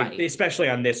 especially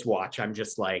on this watch, I'm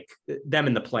just like them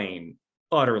in the plane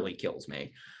utterly kills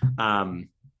me.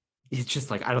 It's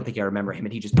just like I don't think I remember him,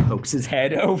 and he just pokes his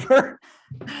head over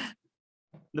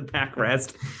the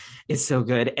backrest. It's so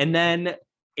good. And then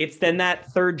it's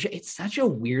that third. It's such a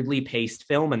weirdly paced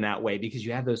film in that way because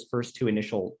you have those first two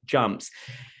initial jumps,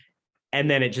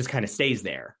 and then it just kind of stays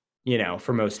there, you know,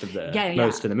 for most of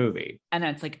the movie. And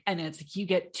it's like you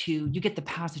get the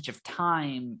passage of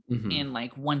time in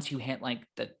like once you hit like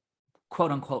the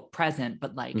quote unquote present,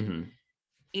 but like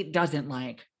it doesn't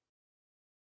like.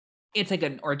 It's like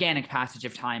an organic passage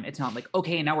of time. It's not like,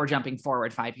 okay, now we're jumping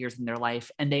forward 5 years in their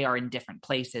life and they are in different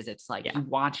places. It's like you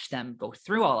watch them go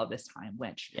through all of this time,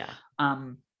 which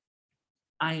I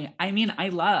mean, I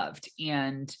loved.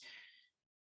 And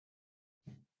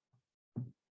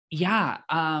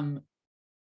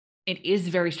it is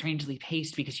very strangely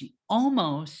paced because you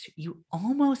almost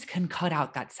can cut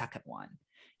out that second one,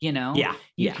 you know?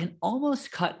 You can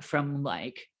almost cut from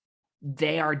like,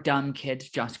 they are dumb kids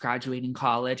just graduating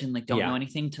college and like don't know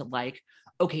anything to like,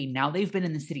 okay, now they've been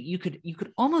in the city. You could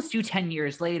almost do 10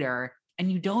 years later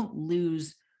and you don't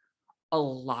lose a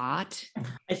lot.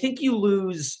 I think you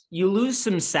lose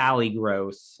some Sally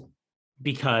growth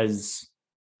because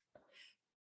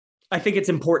I think it's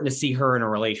important to see her in a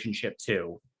relationship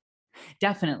too.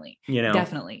 Definitely. You know,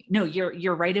 definitely. No,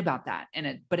 you're right about that.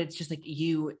 But it's just like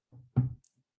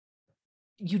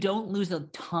you don't lose a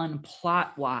ton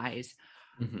plot wise,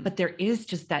 but there is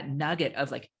just that nugget of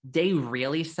like, they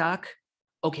really suck.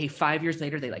 Okay. 5 years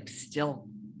later, they like still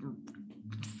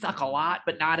suck a lot,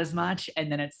 but not as much.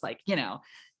 And then it's like, you know,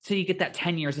 so you get that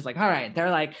 10 years of like, all right,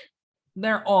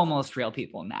 they're almost real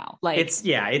people now. Like it's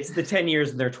the 10 years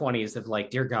in their 20s of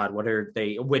like, dear God, what are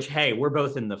they, which, hey, we're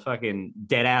both in the fucking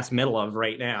dead ass middle of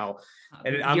right now.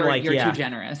 And you're too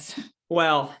generous.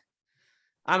 Well,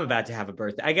 I'm about to have a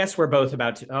birthday. I guess we're both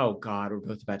about to, oh God, we're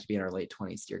both about to be in our late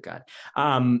 20s, dear God.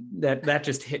 That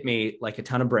just hit me like a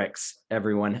ton of bricks,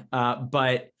 everyone.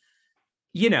 But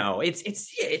you know, it's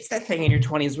that thing in your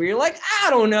 20s where you're like, I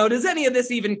don't know, does any of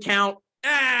this even count?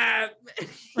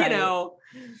 You know,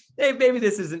 hey, maybe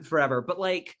this isn't forever, but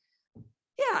like,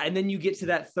 yeah. And then you get to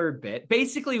that third bit.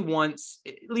 Basically once,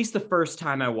 at least the first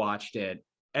time I watched it,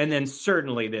 and then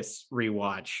certainly this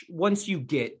rewatch, once you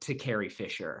get to Carrie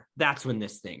Fisher, that's when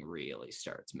this thing really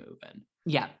starts moving.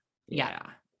 Yeah.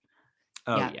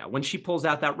 Oh yeah. When she pulls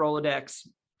out that Rolodex,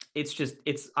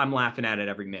 I'm laughing at it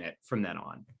every minute from then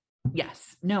on.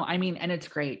 Yes. No, I mean, and it's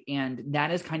great. And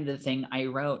that is kind of the thing I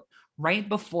wrote right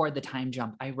before the time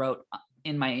jump. I wrote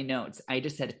in my notes, I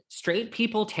just said, straight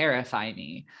people terrify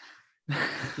me.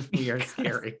 We are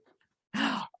scary.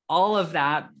 All of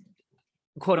that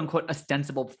quote unquote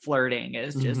ostensible flirting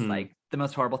is just like the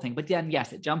most horrible thing. But then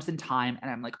yes, it jumps in time and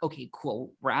I'm like, okay,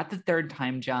 cool. We're at the third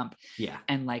time jump. Yeah.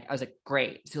 And like, I was like,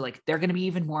 great. So like, they're going to be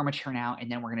even more mature now. And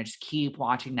then we're going to just keep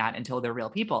watching that until they're real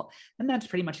people. And that's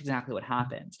pretty much exactly what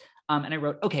happens. And I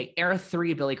wrote, okay, era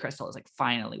 3 Billy Crystal is like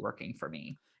finally working for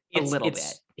me a little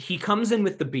bit. He comes in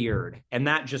with the beard and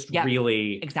that just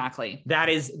really exactly that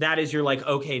is you're like,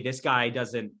 okay, this guy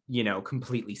doesn't,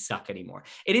 completely suck anymore.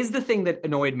 It is the thing that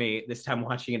annoyed me this time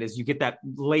watching it is you get that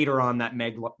later on that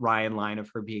Meg Ryan line of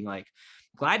her being like,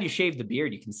 glad you shaved the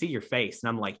beard, you can see your face. And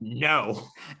I'm like, no.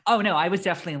 Oh no, I was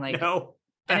definitely like, no.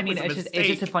 And I mean, it's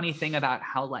just a funny thing about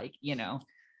how like,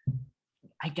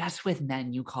 I guess with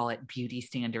men, you call it beauty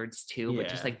standards too, but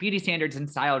just like beauty standards and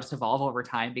style just evolve over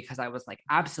time because I was like,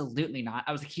 absolutely not.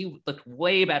 I was like, he looked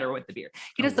way better with the beard.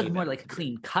 He does look more like a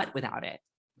clean cut without it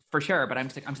for sure. But I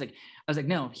was like,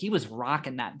 no, he was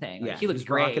rocking that thing. Like, he looked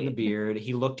great. Rocking the beard.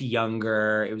 He looked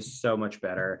younger. It was so much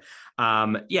better.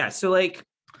 So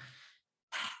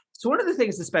one of the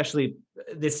things, especially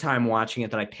this time watching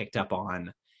it that I picked up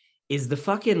on is the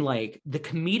fucking like the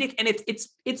comedic, and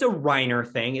it's a Reiner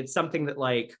thing. It's something that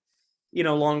like, a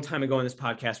long time ago in this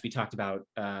podcast, we talked about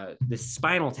this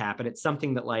Spinal Tap, and it's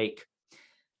something that like,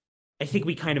 I think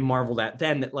we kind of marveled at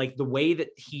then, that like the way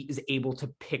that he is able to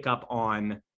pick up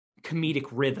on comedic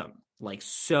rhythm, like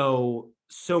so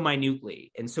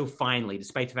minutely and so finely,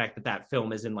 despite the fact that that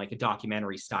film is in like a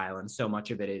documentary style and so much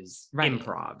of it is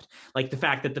improv. Like the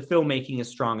fact that the filmmaking is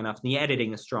strong enough and the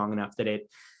editing is strong enough that it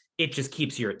just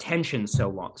keeps your attention so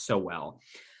well.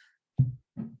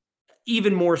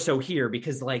 Even more so here,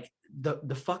 because like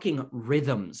the fucking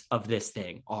rhythms of this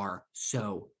thing are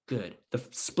so good. The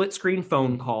split screen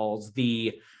phone calls,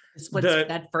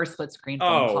 that first split screen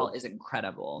phone call is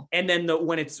incredible. And then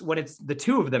when it's the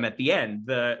two of them at the end,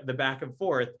 the back and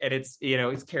forth, and it's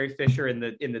it's Carrie Fisher in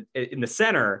the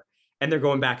center, and they're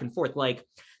going back and forth. Like,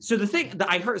 so the thing that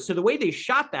I heard, so the way they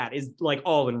shot that is like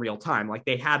all in real time. Like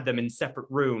they had them in separate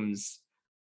rooms,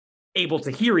 able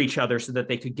to hear each other so that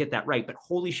they could get that right. But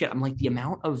holy shit, I'm like, the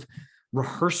amount of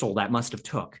rehearsal that must have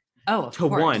took. Oh, of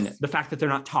course. One, the fact that they're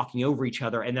not talking over each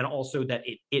other, and then also that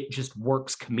it just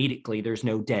works comedically. There's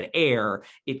no dead air.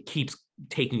 It keeps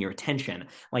taking your attention.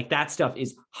 Like that stuff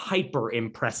is hyper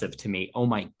impressive to me. Oh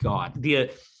my God.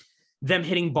 Them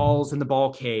hitting balls in the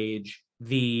ball cage,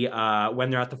 when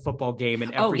they're at the football game,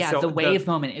 and the wave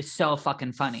moment is so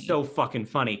fucking funny. So fucking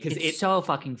funny because it's so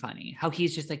fucking funny how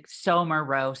he's just like so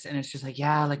morose, and it's just like,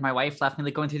 yeah, like my wife left me,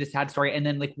 like going through the sad story, and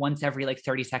then like once every like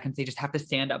 30 seconds they just have to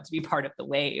stand up to be part of the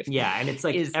wave. Yeah, and it's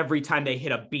like every time they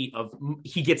hit a beat of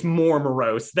he gets more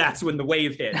morose, that's when the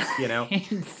wave hits.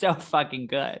 It's so fucking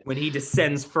good when he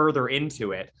descends further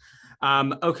into it.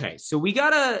 Okay, so we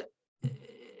gotta.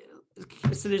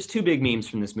 So there's two big memes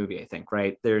from this movie, I think,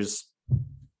 right? There's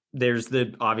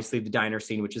obviously the diner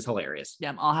scene, which is hilarious.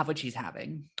 Yeah, I'll have what she's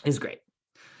having. Is great.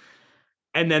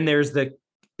 And then there's the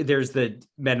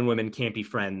men and women can't be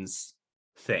friends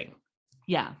thing.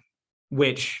 Yeah.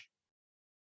 Which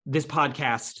this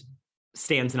podcast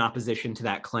stands in opposition to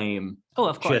that claim. Oh,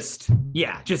 of course.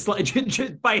 Just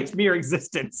by its mere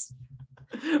existence.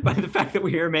 By the fact that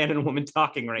we hear a man and a woman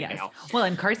talking right now. Well,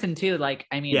 and Carson too, like,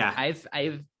 I mean, I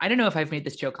don't know if I've made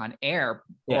this joke on air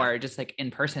or just like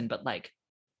in person, but like,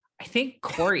 I think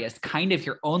Corey is kind of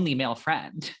your only male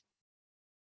friend.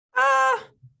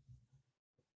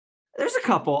 There's a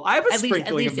couple. I have a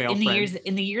sprinkling of male friends.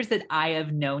 In the years that I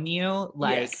have known you,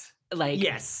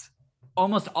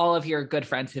 almost all of your good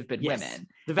friends have been women.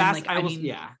 The vast,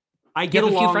 I get a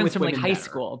few along friends with from like women high better.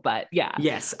 school, but yeah.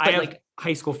 Yes, but I have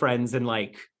high school friends and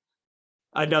like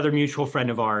another mutual friend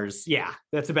of ours. Yeah,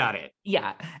 that's about it.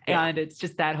 Yeah, and it's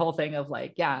just that whole thing of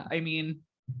like, I mean,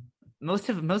 most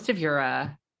of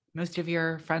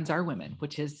your friends are women,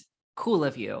 which is cool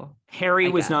of you. Harry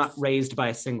was not raised by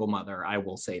a single mother. I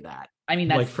will say that. I mean,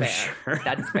 that's like, fair. For sure.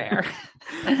 That's fair.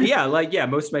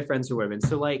 Most of my friends are women.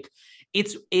 So like,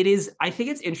 it is, I think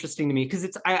it's interesting to me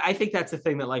because I think that's the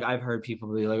thing that like, I've heard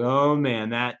people be like, oh man,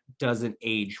 that doesn't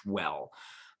age well.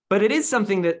 But it is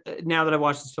something that now that I've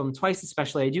watched this film twice,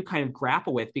 especially, I do kind of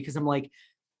grapple with, because I'm like,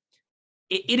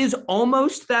 it is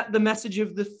almost that the message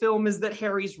of the film is that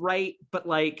Harry's right, but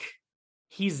like,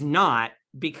 he's not,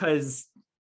 because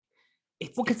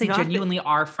they genuinely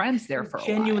are friends there for a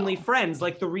while. Friends.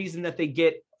 Like the reason that they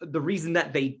get the reason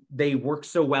that they work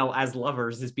so well as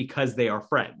lovers is because they are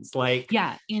friends. Like,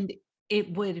 yeah, and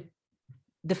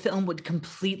the film would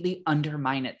completely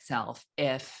undermine itself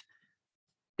if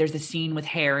there's a scene with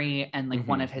Harry and like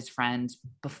one of his friends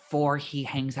before he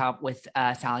hangs out with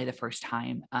Sally the first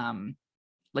time.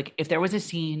 Like if there was a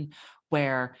scene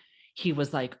where he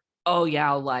was like, oh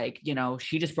yeah, like, you know,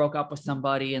 she just broke up with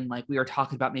somebody and like we were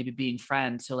talking about maybe being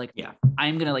friends. So like, yeah,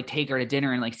 I'm gonna like take her to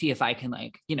dinner and like see if I can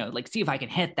like, you know, like see if I can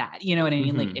hit that. You know what I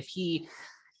mean? Like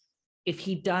if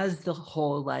he does the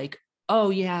whole like, oh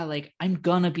yeah, like I'm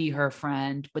gonna be her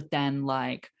friend, but then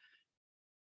like,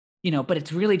 you know, but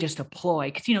it's really just a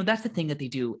ploy. Because, you know, that's the thing that they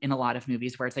do in a lot of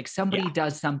movies where it's like somebody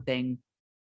does something,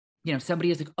 you know, somebody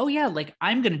is like, oh yeah, like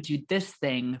I'm going to do this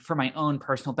thing for my own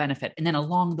personal benefit. And then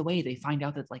along the way, they find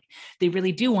out that like, they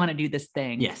really do want to do this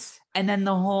thing. Yes. And then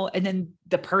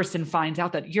the person finds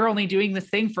out that you're only doing this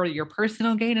thing for your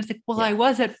personal gain. It's like, well, I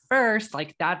was at first.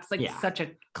 Like, that's like such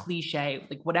a cliche,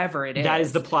 like whatever it is. That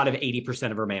is the plot of 80%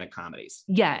 of romantic comedies.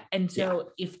 Yeah. And so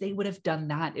if they would have done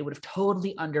that, it would have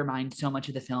totally undermined so much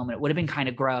of the film. And it would have been kind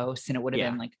of gross. And it would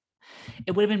have been like,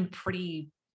 it would have been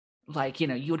pretty, like, you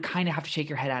know, you would kind of have to shake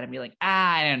your head at it and be like,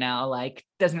 I don't know, like,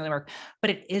 doesn't really work. But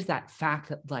it is that fact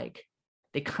that like,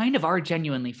 they kind of are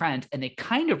genuinely friends and they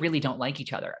kind of really don't like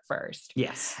each other at first.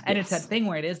 Yes. And it's that thing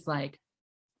where it is like,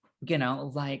 you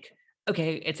know, like,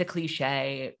 okay, it's a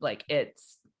cliche. Like,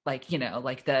 it's like, you know,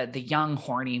 like the young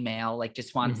horny male, like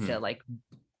just wants to like,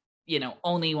 you know,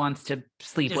 only wants to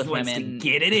sleep with women. To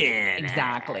get it in.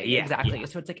 Exactly. Exactly. Yeah.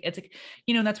 So it's like,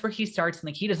 you know, that's where he starts and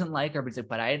like, he doesn't like her, but he's like,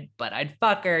 but I'd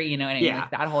fuck her, you know, and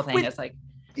like that whole thing is like,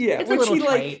 it's a little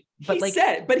trite,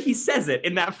 but he says it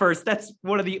in that first, that's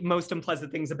one of the most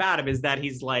unpleasant things about him is that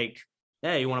he's like,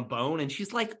 hey, you want a bone? And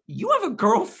she's like, you have a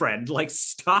girlfriend, like,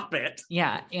 stop it.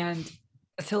 Yeah. And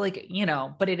so like, you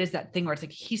know, but it is that thing where it's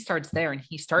like, he starts there and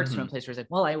he starts from a place where it's like,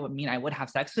 well, I would have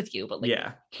sex with you, but like,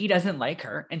 he doesn't like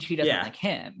her and she doesn't like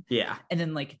him. Yeah. And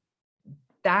then like,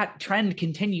 that trend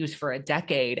continues for a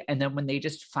decade. And then when they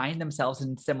just find themselves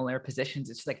in similar positions,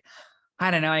 it's like, I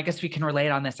don't know, I guess we can relate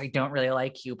on this. I don't really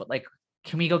like you, but like,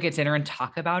 can we go get dinner and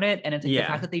talk about it? And it's like the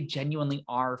fact that they genuinely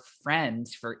are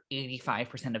friends for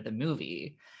 85% of the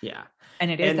movie. Yeah. And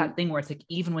it is that thing where it's like,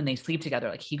 even when they sleep together,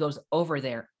 like he goes over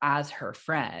there as her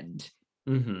friend.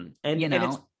 And, you know, and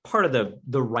it's part of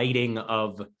the writing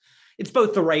of, it's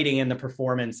both the writing and the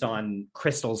performance on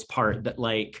Crystal's part that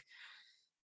like,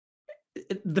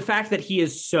 the fact that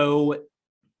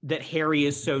that Harry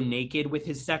is so naked with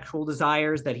his sexual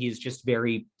desires that he is just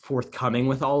very forthcoming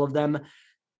with all of them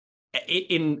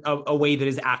in a way that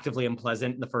is actively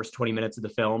unpleasant in the first 20 minutes of the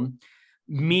film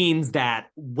means that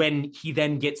when he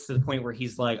then gets to the point where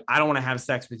he's like, I don't want to have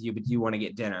sex with you, but you want to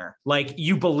get dinner. Like,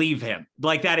 you believe him.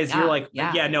 Like, that is, you're like,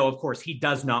 no, of course he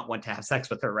does not want to have sex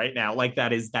with her right now. Like,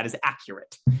 that is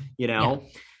accurate, you know?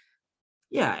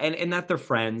 Yeah. And that they're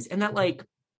friends and that like,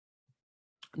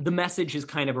 the message is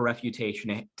kind of a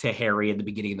refutation to Harry in the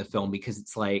beginning of the film, because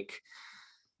it's like,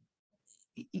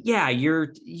 you're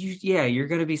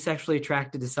going to be sexually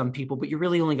attracted to some people, but you're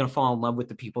really only going to fall in love with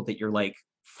the people that you're like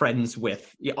friends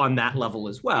with on that level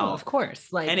as well. Oh, of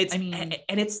course. Like, and it's, and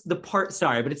it's the part,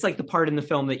 but it's like the part in the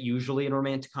film that usually in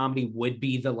romantic comedy would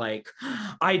be the like,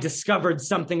 I discovered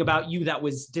something about you that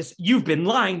was you've been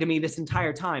lying to me this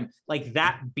entire time. Like,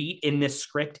 that beat in this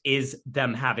script is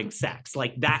them having sex.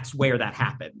 Like, that's where that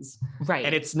happens. Right.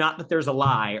 And it's not that there's a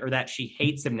lie or that she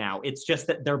hates him now. It's just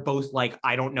that they're both like,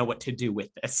 I don't know what to do with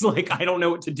this. Like, I don't know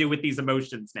what to do with these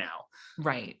emotions now.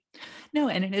 Right. No,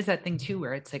 and it is that thing too,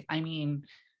 where it's like,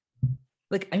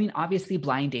 obviously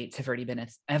blind dates have already been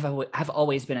have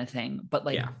always been a thing, but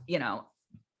like, you know,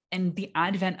 and the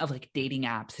advent of like dating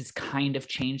apps has kind of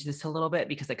changed this a little bit,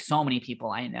 because like so many people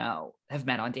I know have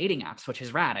met on dating apps, which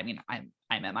is rad. I mean,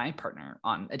 I met my partner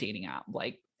on a dating app,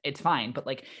 like it's fine, but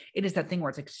like, it is that thing where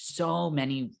it's like so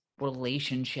many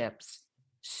relationships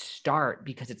start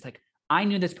because it's like, I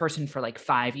knew this person for like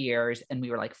 5 years and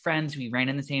we were like friends, we ran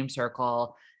in the same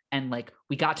circle and like,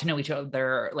 we got to know each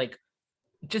other, like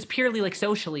just purely like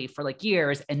socially for like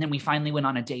years. And then we finally went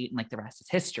on a date and like the rest is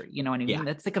history. You know what I mean? Yeah.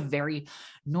 That's like a very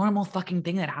normal fucking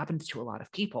thing that happens to a lot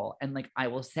of people. And like, I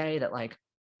will say that like,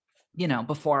 you know,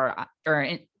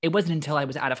 it wasn't until I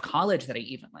was out of college that I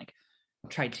even like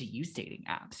tried to use dating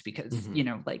apps because, you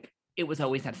know, like it was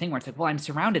always that thing where it's like, well, I'm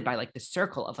surrounded by like this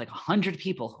circle of like 100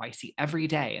 people who I see every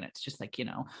day. And it's just like, you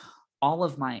know,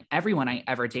 everyone I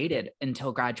ever dated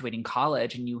until graduating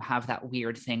college. And you have that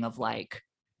weird thing of like,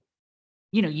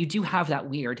 you know, you do have that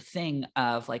weird thing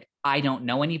of like, I don't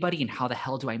know anybody and how the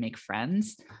hell do I make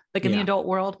friends like in the adult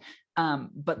world?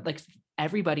 But like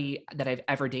everybody that I've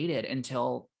ever dated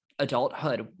until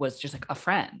adulthood was just like a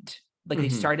friend. Like they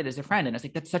started as a friend, and it's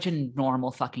like, that's such a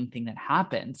normal fucking thing that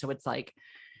happened. So it's like,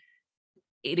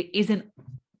 it isn't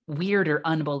weird or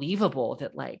unbelievable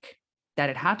that like that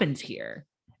it happens here.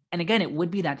 And again, it would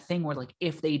be that thing where like,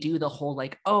 if they do the whole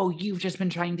like, oh, you've just been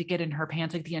trying to get in her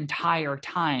pants like the entire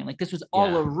time, like this was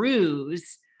all a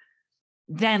ruse,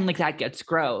 then like that gets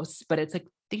gross. But it's like,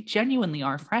 they genuinely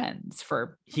are friends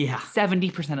for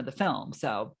 70% of the film.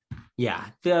 So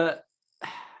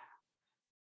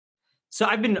So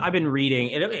I've been reading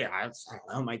it. I don't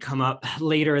know, it might come up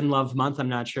later in Love Month, I'm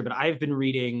not sure, but I've been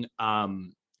reading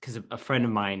because a friend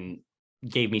of mine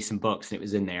gave me some books and it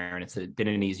was in there, and it's been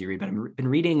an easy read. But I've been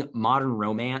reading Modern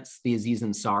Romance, the Aziz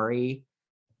Ansari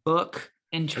book.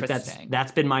 Interesting. Like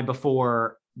that's been my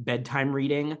before bedtime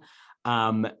reading.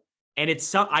 And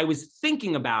it's I was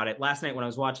thinking about it last night when I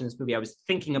was watching this movie. I was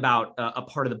thinking about a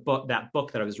part of the book, that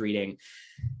book that I was reading.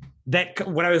 That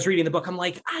when I was reading the book, I'm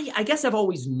like, I guess I've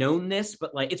always known this,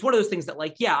 but like, it's one of those things that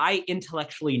like, yeah, I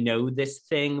intellectually know this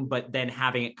thing, but then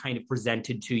having it kind of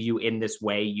presented to you in this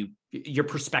way, your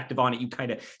perspective on it, you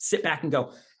kind of sit back and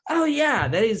go, oh yeah,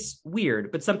 that is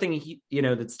weird. But something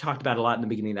that's talked about a lot in the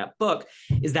beginning of that book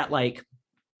is that like,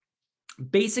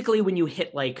 basically when you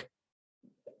hit like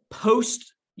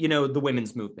post, the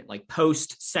women's movement, like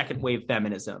post second wave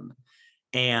feminism,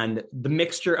 and the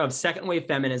mixture of second wave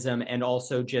feminism and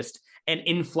also just an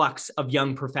influx of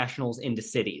young professionals into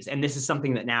cities. And this is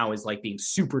something that now is like being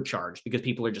supercharged because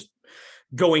people are just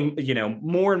going,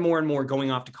 more and more and more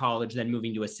going off to college, then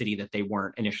moving to a city that they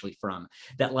weren't initially from.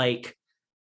 That like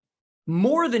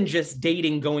more than just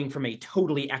dating going from a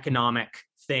totally economic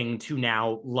thing to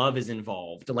now love is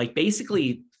involved. Like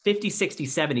basically 50s, 60s,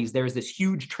 70s, there's this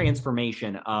huge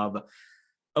transformation of,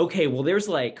 okay, well, there's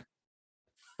like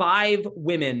 5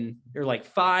 women, or like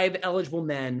 5 eligible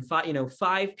men,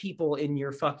 5 people in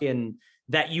your fucking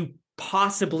that you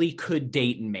possibly could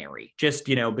date and marry. Just,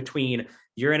 between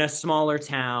you're in a smaller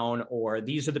town, or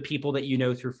these are the people that you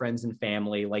know through friends and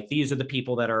family. Like these are the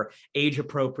people that are age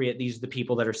appropriate. These are the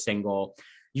people that are single.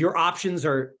 Your options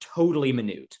are totally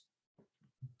minute.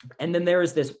 And then there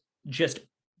is this just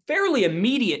fairly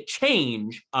immediate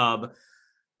change of,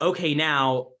 okay,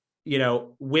 now,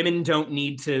 women don't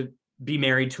need to be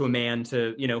married to a man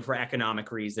to, for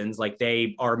economic reasons. Like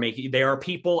they are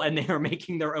people, and they are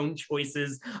making their own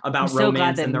choices about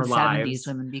romance in their lives.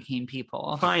 Women became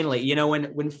people. Finally,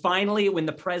 when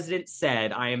the president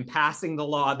said, I am passing the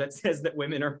law that says that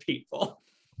women are people,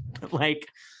 like,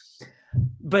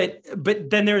 but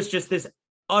then there's just this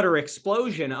utter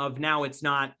explosion of, now it's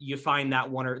not, you find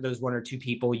that those 1 or 2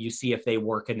 people, you see if they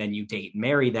work, and then you date and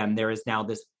marry them. There is now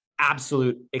this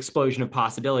absolute explosion of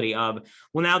possibility of,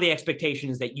 well, now the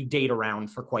expectation is that you date around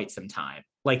for quite some time.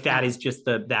 Like that is just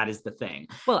that is the thing.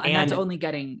 Well, and that's only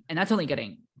getting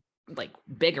like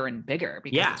bigger and bigger,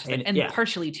 because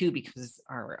partially too because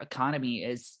our economy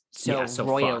is so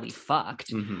royally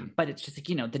fucked. But it's just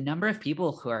like, the number of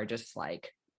people who are just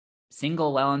like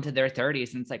single well into their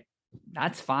 30s, and it's like,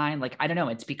 that's fine. Like, I don't know,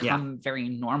 it's become very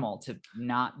normal to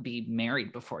not be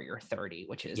married before you're 30,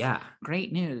 which is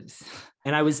great news.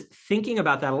 And I was thinking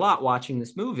about that a lot watching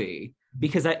this movie,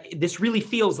 because this really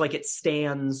feels like it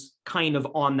stands kind of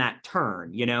on that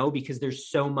turn, because there's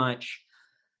so much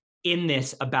in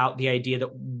this about the idea that,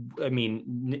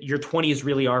 your 20s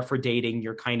really are for dating.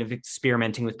 You're kind of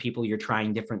experimenting with people, you're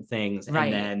trying different things.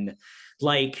 Right. And then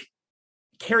like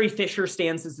Carrie Fisher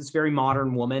stands as this very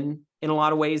modern woman in a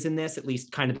lot of ways in this, at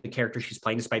least kind of the character she's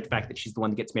playing, despite the fact that she's the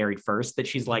one that gets married first, that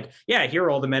she's like, yeah, here are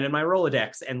all the men in my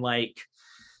Rolodex. And like,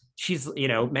 she's,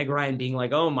 Meg Ryan being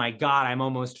like, oh my God, I'm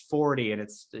almost 40. And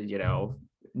it's,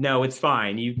 no, it's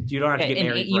fine. You don't have to get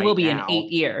married. You will be in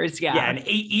 8 years. Yeah. Yeah. In 8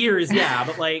 years. Yeah.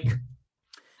 But like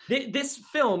this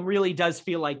film really does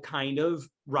feel like kind of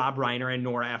Rob Reiner and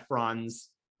Nora Ephron's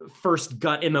first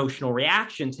gut emotional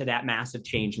reaction to that massive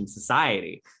change in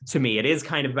society. To me, it is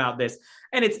kind of about this,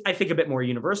 and it's, I think, a bit more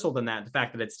universal than that, the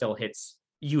fact that it still hits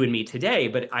you and me today.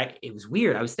 But it was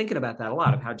weird. I was thinking about that a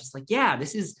lot, of how just like, yeah,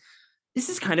 this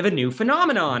is kind of a new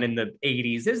phenomenon in the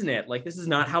 80s, isn't it? Like, this is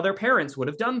not how their parents would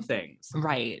have done things.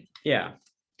 Right. Yeah.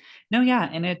 No, yeah.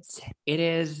 And it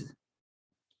is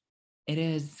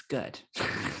good.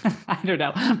 I don't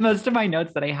know. Most of my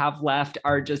notes that I have left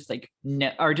are just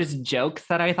jokes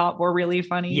that I thought were really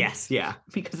funny. Yes. Yeah.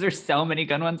 Because there's so many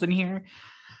good ones in here.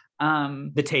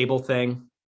 The table thing.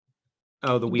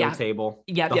 Oh, the wheel table.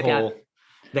 Yeah.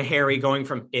 The Harry going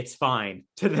from it's fine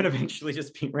to then eventually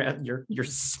just being around your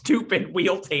stupid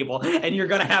wheel table, and you're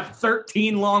going to have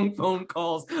 13 long phone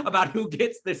calls about who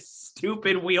gets this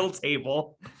stupid wheel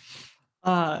table.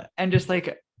 And just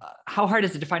like, how hard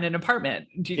is it to find an apartment?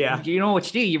 Do Yeah. you know what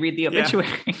you do? You read the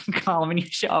obituary column and you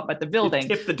show up at the building. You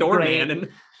tip the doorman and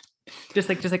just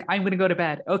like I'm gonna go to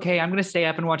bed. Okay, I'm gonna stay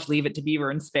up and watch Leave It to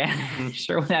Beaver in Spanish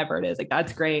or whatever it is. Like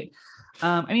that's great.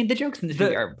 I mean, the jokes in this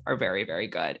movie are very, very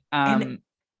good.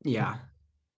 Yeah.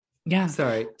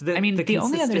 Sorry. The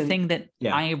only other thing that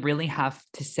I really have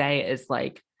to say is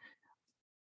like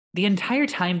the entire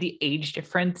time the age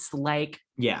difference, like,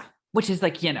 which is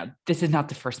like, you know, this is not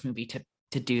the first movie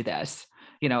to do this.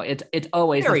 You know, it's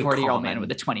always very a 40-year-old man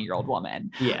with a 20-year-old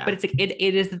woman. Yeah. But it's like it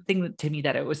is the thing that, to me,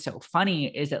 that it was so funny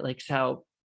is that like, so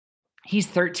he's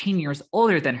 13 years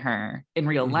older than her in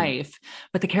real life,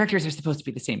 but the characters are supposed to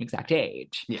be the same exact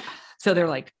age. Yeah. So they're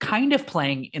like kind of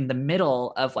playing in the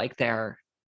middle of like their,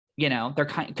 you know, they're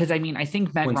kind, because I mean, I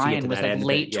think Meg Ryan was like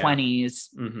late 20s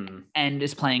and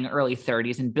is playing early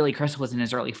 30s, and Billy Crystal was in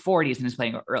his early 40s and is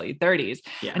playing early 30s.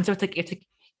 Yeah. And so it's like this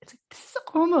is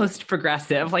almost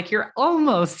progressive. Like you're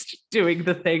almost doing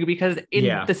the thing because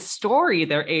in the story,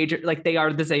 their age, like they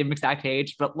are the same exact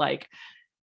age, but like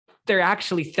they're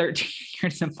actually 13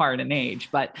 years apart in age.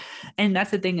 And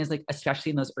that's the thing is like, especially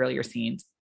in those earlier scenes,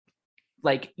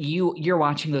 like you're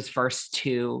watching those first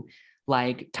two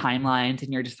like timelines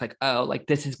and you're just like, oh, like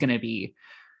this is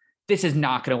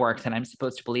not going to work. Then I'm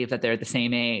supposed to believe that they're the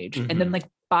same age. And then like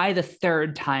by the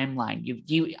third timeline,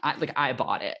 I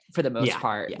bought it for the most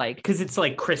part. Like, because it's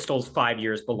like Crystal's 5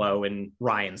 years below and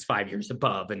Ryan's 5 years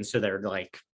above. And so they're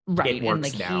like, right. And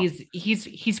like now.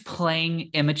 he's playing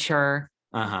immature,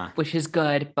 which is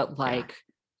good, but like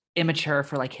immature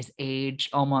for like his age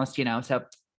almost, you know? So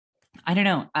I don't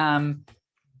know.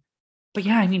 But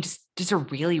yeah, I mean, just a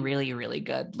really, really, really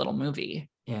good little movie.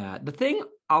 Yeah. The thing,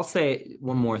 I'll say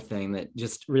one more thing that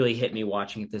just really hit me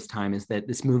watching it this time is that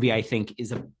this movie, I think,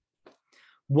 is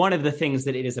one of the things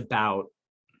that it is about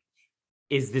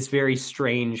is this very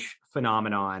strange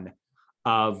phenomenon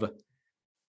of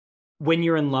when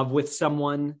you're in love with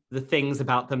someone, the things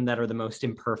about them that are the most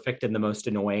imperfect and the most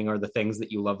annoying are the things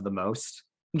that you love the most.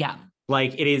 Yeah.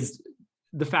 Like it is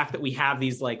the fact that we have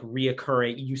these like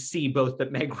reoccurring, you see both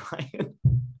that Meg Ryan,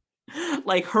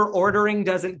 like her ordering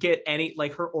doesn't get any,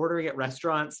 like her ordering at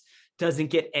restaurants doesn't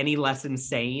get any less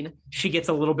insane. She gets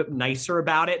a little bit nicer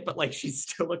about it, but like she's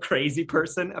still a crazy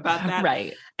person about that.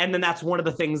 Right. And then that's one of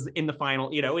the things in the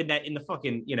final, you know, in the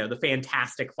fucking, you know, the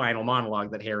fantastic final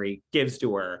monologue that Harry gives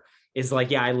to her is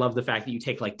like, yeah, I love the fact that you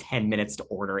take like 10 minutes to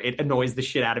order. It annoys the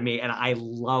shit out of me and I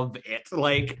love it.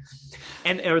 Like,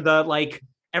 or the like,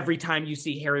 every time you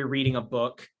see Harry reading a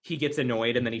book, he gets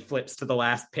annoyed and then he flips to the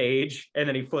last page and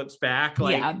then he flips back.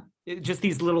 Like just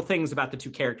these little things about the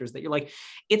two characters that you're like,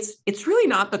 it's really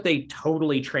not that they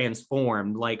totally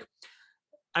transformed. Like,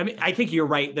 I mean, I think you're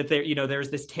right that there, you know, there's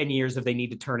this 10 years of they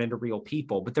need to turn into real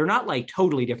people, but they're not like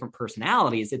totally different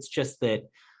personalities. It's just that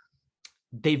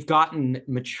they've gotten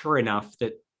mature enough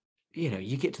that, you know,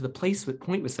 you get to the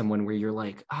point with someone where you're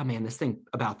like, oh man, this thing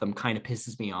about them kind of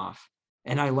pisses me off.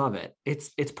 And I love it.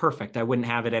 It's perfect. I wouldn't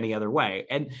have it any other way.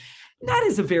 And that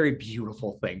is a very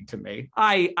beautiful thing to me.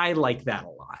 I like that a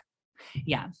lot.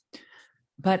 Yeah.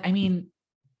 But I mean,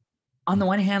 on the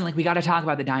one hand, like we got to talk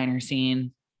about the diner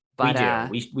scene, but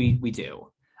we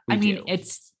do. I mean,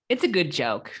 it's a good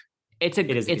joke. It's a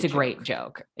great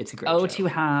joke. It's a great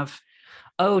joke.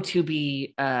 To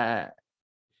be as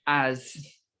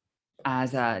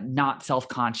not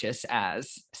self-conscious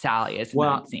as Sally is in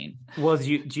that scene. Well,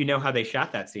 do you know how they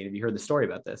shot that scene? Have you heard the story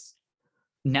about this?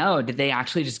 No, did they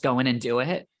actually just go in and do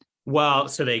it? Well,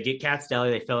 so they get Cat's Deli,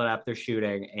 they fill it up, they're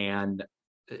shooting, and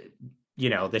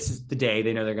you know, this is the day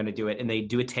they know they're going to do it, and they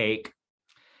do a take,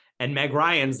 and Meg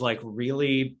Ryan's like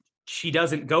really, she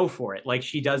doesn't go for it. Like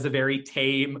she does a very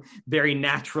tame, very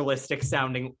naturalistic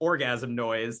sounding orgasm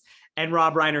noise. And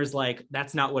Rob Reiner's like,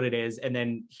 that's not what it is. And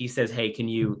then he says, hey, can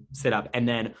you sit up? And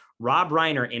then Rob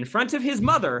Reiner, in front of his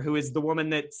mother, who is the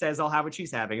woman that says, I'll have what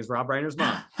she's having, is Rob Reiner's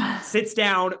mom, sits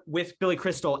down with Billy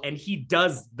Crystal and he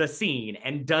does the scene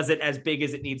and does it as big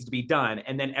as it needs to be done.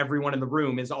 And then everyone in the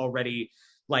room is already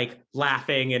like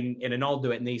laughing and all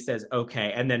do it. And he says,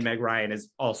 okay. And then Meg Ryan is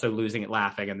also losing it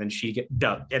laughing. And then she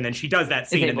does that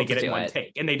scene and they get it in one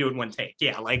take and they do it in one take.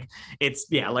 Yeah. Like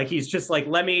like he's just like,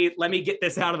 let me get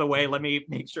this out of the way. Let me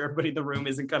make sure everybody in the room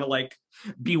isn't going to like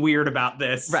be weird about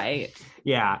this. Right.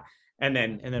 Yeah. And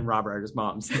then Rob Reiner's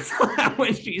mom says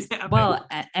when she's happy. Well,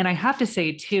 and I have to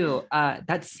say too,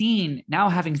 that scene, now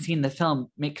having seen the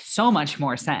film, makes so much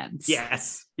more sense.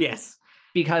 Yes.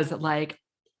 Because like,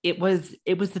 it was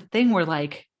the thing where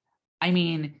like, I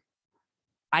mean,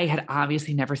 I had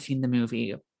obviously never seen the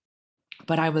movie,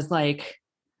 but I was like,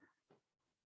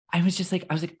 I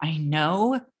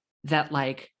know that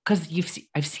like, because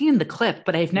I've seen the clip,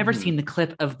 but I've never Mhm. seen the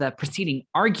clip of the preceding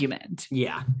argument.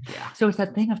 Yeah. So it's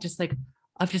that thing of just like,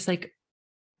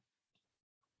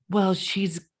 well,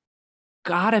 she's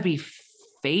gotta be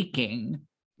faking.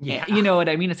 Yeah. You know what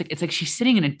I mean? It's like she's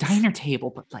sitting in a diner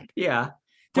table, but like, Yeah.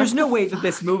 There's what no the way that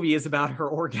this fuck? movie is about her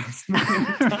orgasm.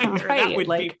 That Right, would be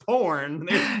like- porn.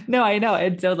 No, I know.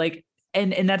 And so like,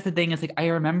 and that's the thing is like, I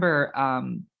remember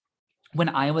when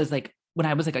I was like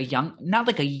a young, not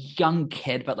like a young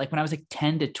kid, but like when I was like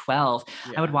 10 to 12,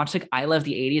 I would watch like I Love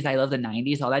the 80s, I Love the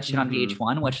 90s, all that shit on Mhm.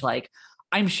 VH1, which like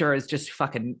I'm sure is just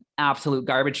fucking absolute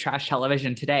garbage trash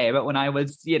television today. But when I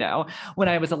was, when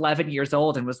I was 11 years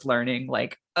old and was learning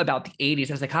like about the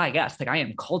 80s, I was like, I guess like I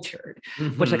am cultured,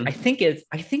 which like Mhm.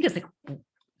 I think is like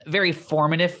very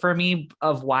formative for me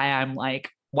of why I'm like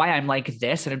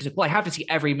this. And I'm just like, well, I have to see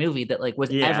every movie that like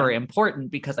was Yeah. ever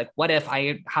important, because like, what if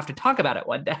I have to talk about it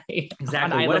one day?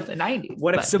 Exactly. On I What Love if- the 90s?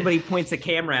 What if But- somebody points a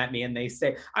camera at me and they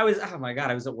say, oh my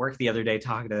God, I was at work the other day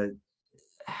talking to,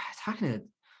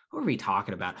 what were we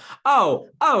talking about?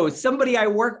 Oh, somebody I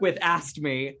work with asked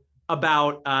me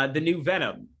about the new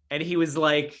Venom. And he was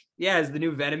like, yeah, is the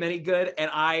new Venom any good? And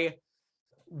I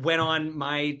went on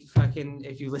my fucking,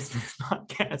 if you listen to this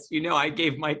podcast, I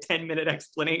gave my 10-minute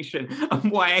explanation of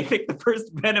why I think the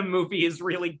first Venom movie is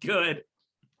really good.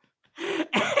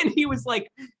 And he was like,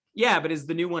 yeah, but is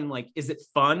the new one like, is it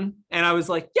fun? And I was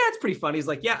like, yeah, it's pretty fun. He's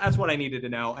like, yeah, that's what I needed to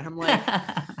know. And I'm like,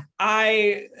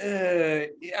 my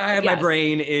Yes.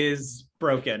 brain is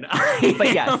broken.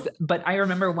 But yes, but I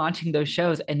remember watching those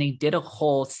shows, and they did a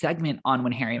whole segment on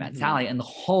When Harry Met Mhm. Sally, and the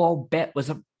whole bit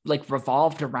was like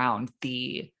revolved around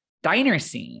the diner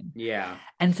scene. Yeah.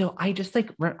 And so I just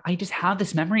like, I just have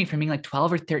this memory from being like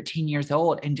 12 or 13 years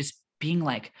old and just being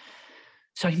like,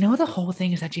 so I know the whole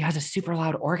thing is that she has a super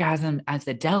loud orgasm at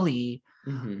the deli,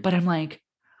 Mhm. but I'm like,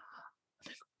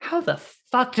 how the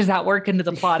fuck does that work into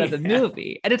the plot of the Yeah.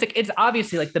 movie? And it's like, it's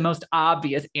obviously like the most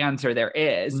obvious answer there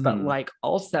is, but Mhm. like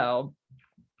also,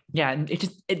 yeah, and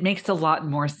it makes a lot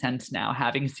more sense now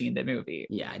having seen the movie.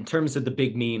 Yeah, in terms of the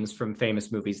big memes from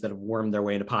famous movies that have wormed their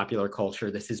way into popular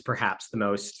culture, this is perhaps the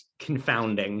most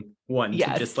confounding one to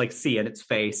Yes. just like see in its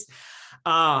face.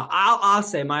 I'll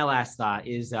say my last thought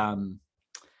is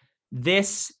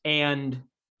this and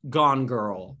Gone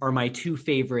Girl are my two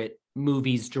favorite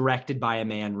movies directed by a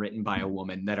man, written by a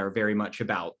woman, that are very much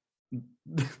about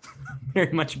the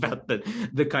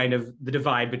kind of the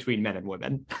divide between men and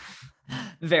women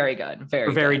Very good.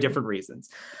 for very different reasons.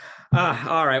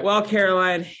 All right. Well,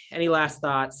 Caroline, any last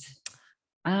thoughts?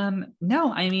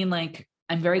 No, I mean, like,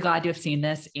 I'm very glad to have seen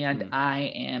this, and Mm. I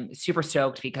am super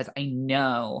stoked because I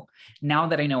know now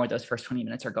that I know where those first 20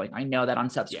 minutes are going, I know that on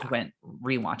subsequent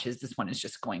rewatches, this one is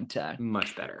just going to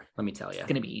Much better, let me tell you. it's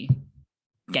going to be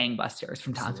gangbusters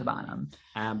from top to bottom.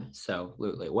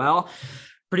 Absolutely. Well,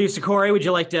 producer Corey, would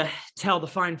you like to tell the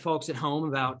fine folks at home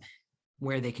about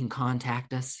where they can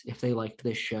contact us if they liked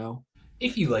this show?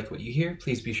 If you like what you hear,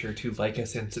 please be sure to like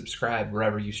us and subscribe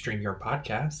wherever you stream your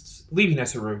podcasts. Leaving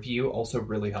us a review also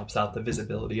really helps out the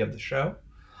visibility of the show.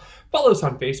 Follow us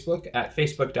on Facebook at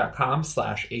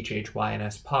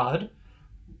facebook.com/HHYNSpod.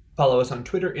 Follow us on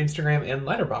Twitter, Instagram, and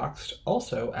Letterboxd,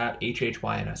 also at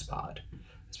HHYNSpod.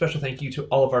 Special thank you to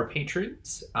all of our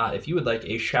patrons. If you would like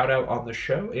a shout out on the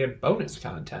show and bonus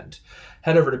content,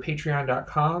 head over to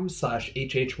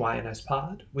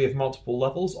patreon.com/HHYNSpod. We have multiple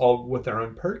levels, all with their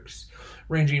own perks,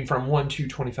 ranging from $1 to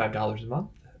 $25 a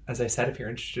month. As I said, if you're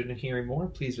interested in hearing more,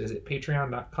 please visit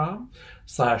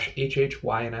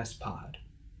patreon.com/HHYNSpod.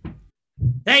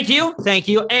 Thank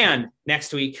you. And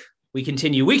next week we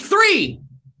continue week 3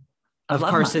 of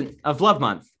Love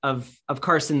Month of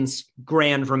Carson's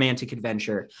grand romantic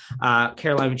adventure.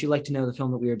 Caroline, would you like to know the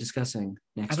film that we are discussing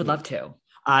next? I would week? love to.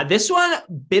 This one,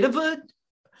 bit of a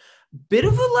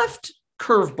left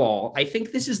curveball. I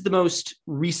think this is the most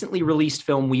recently released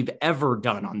film we've ever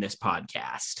done on this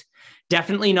podcast.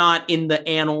 Definitely not in the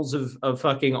annals of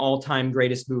fucking all-time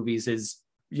greatest movies is,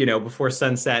 Before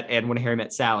Sunset and When Harry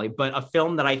Met Sally, but a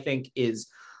film that I think is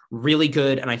really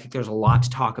good, and I think there's a lot to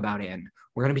talk about in.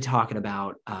 We're going to be talking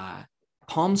about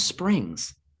Palm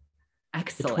Springs,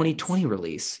 Excellent. the 2020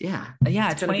 release. Yeah,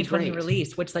 Yeah, it's gonna be 2020 great.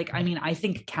 release, which I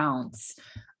think counts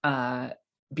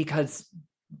because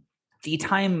the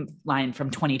timeline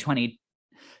from 2020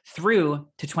 through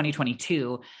to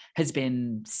 2022 has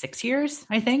been 6 years,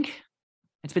 I think.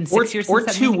 It's been 6 years or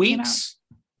since that 2 movie came out. weeks.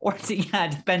 Or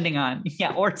depending on,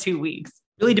 or 2 weeks.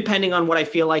 Really depending on what I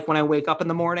feel like when I wake up in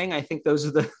the morning. I think those are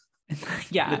the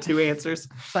Yeah. two answers.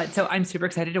 But so I'm super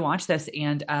excited to watch this,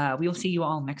 and we will see you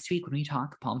all next week when we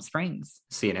talk Palm Springs.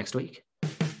 See you next week.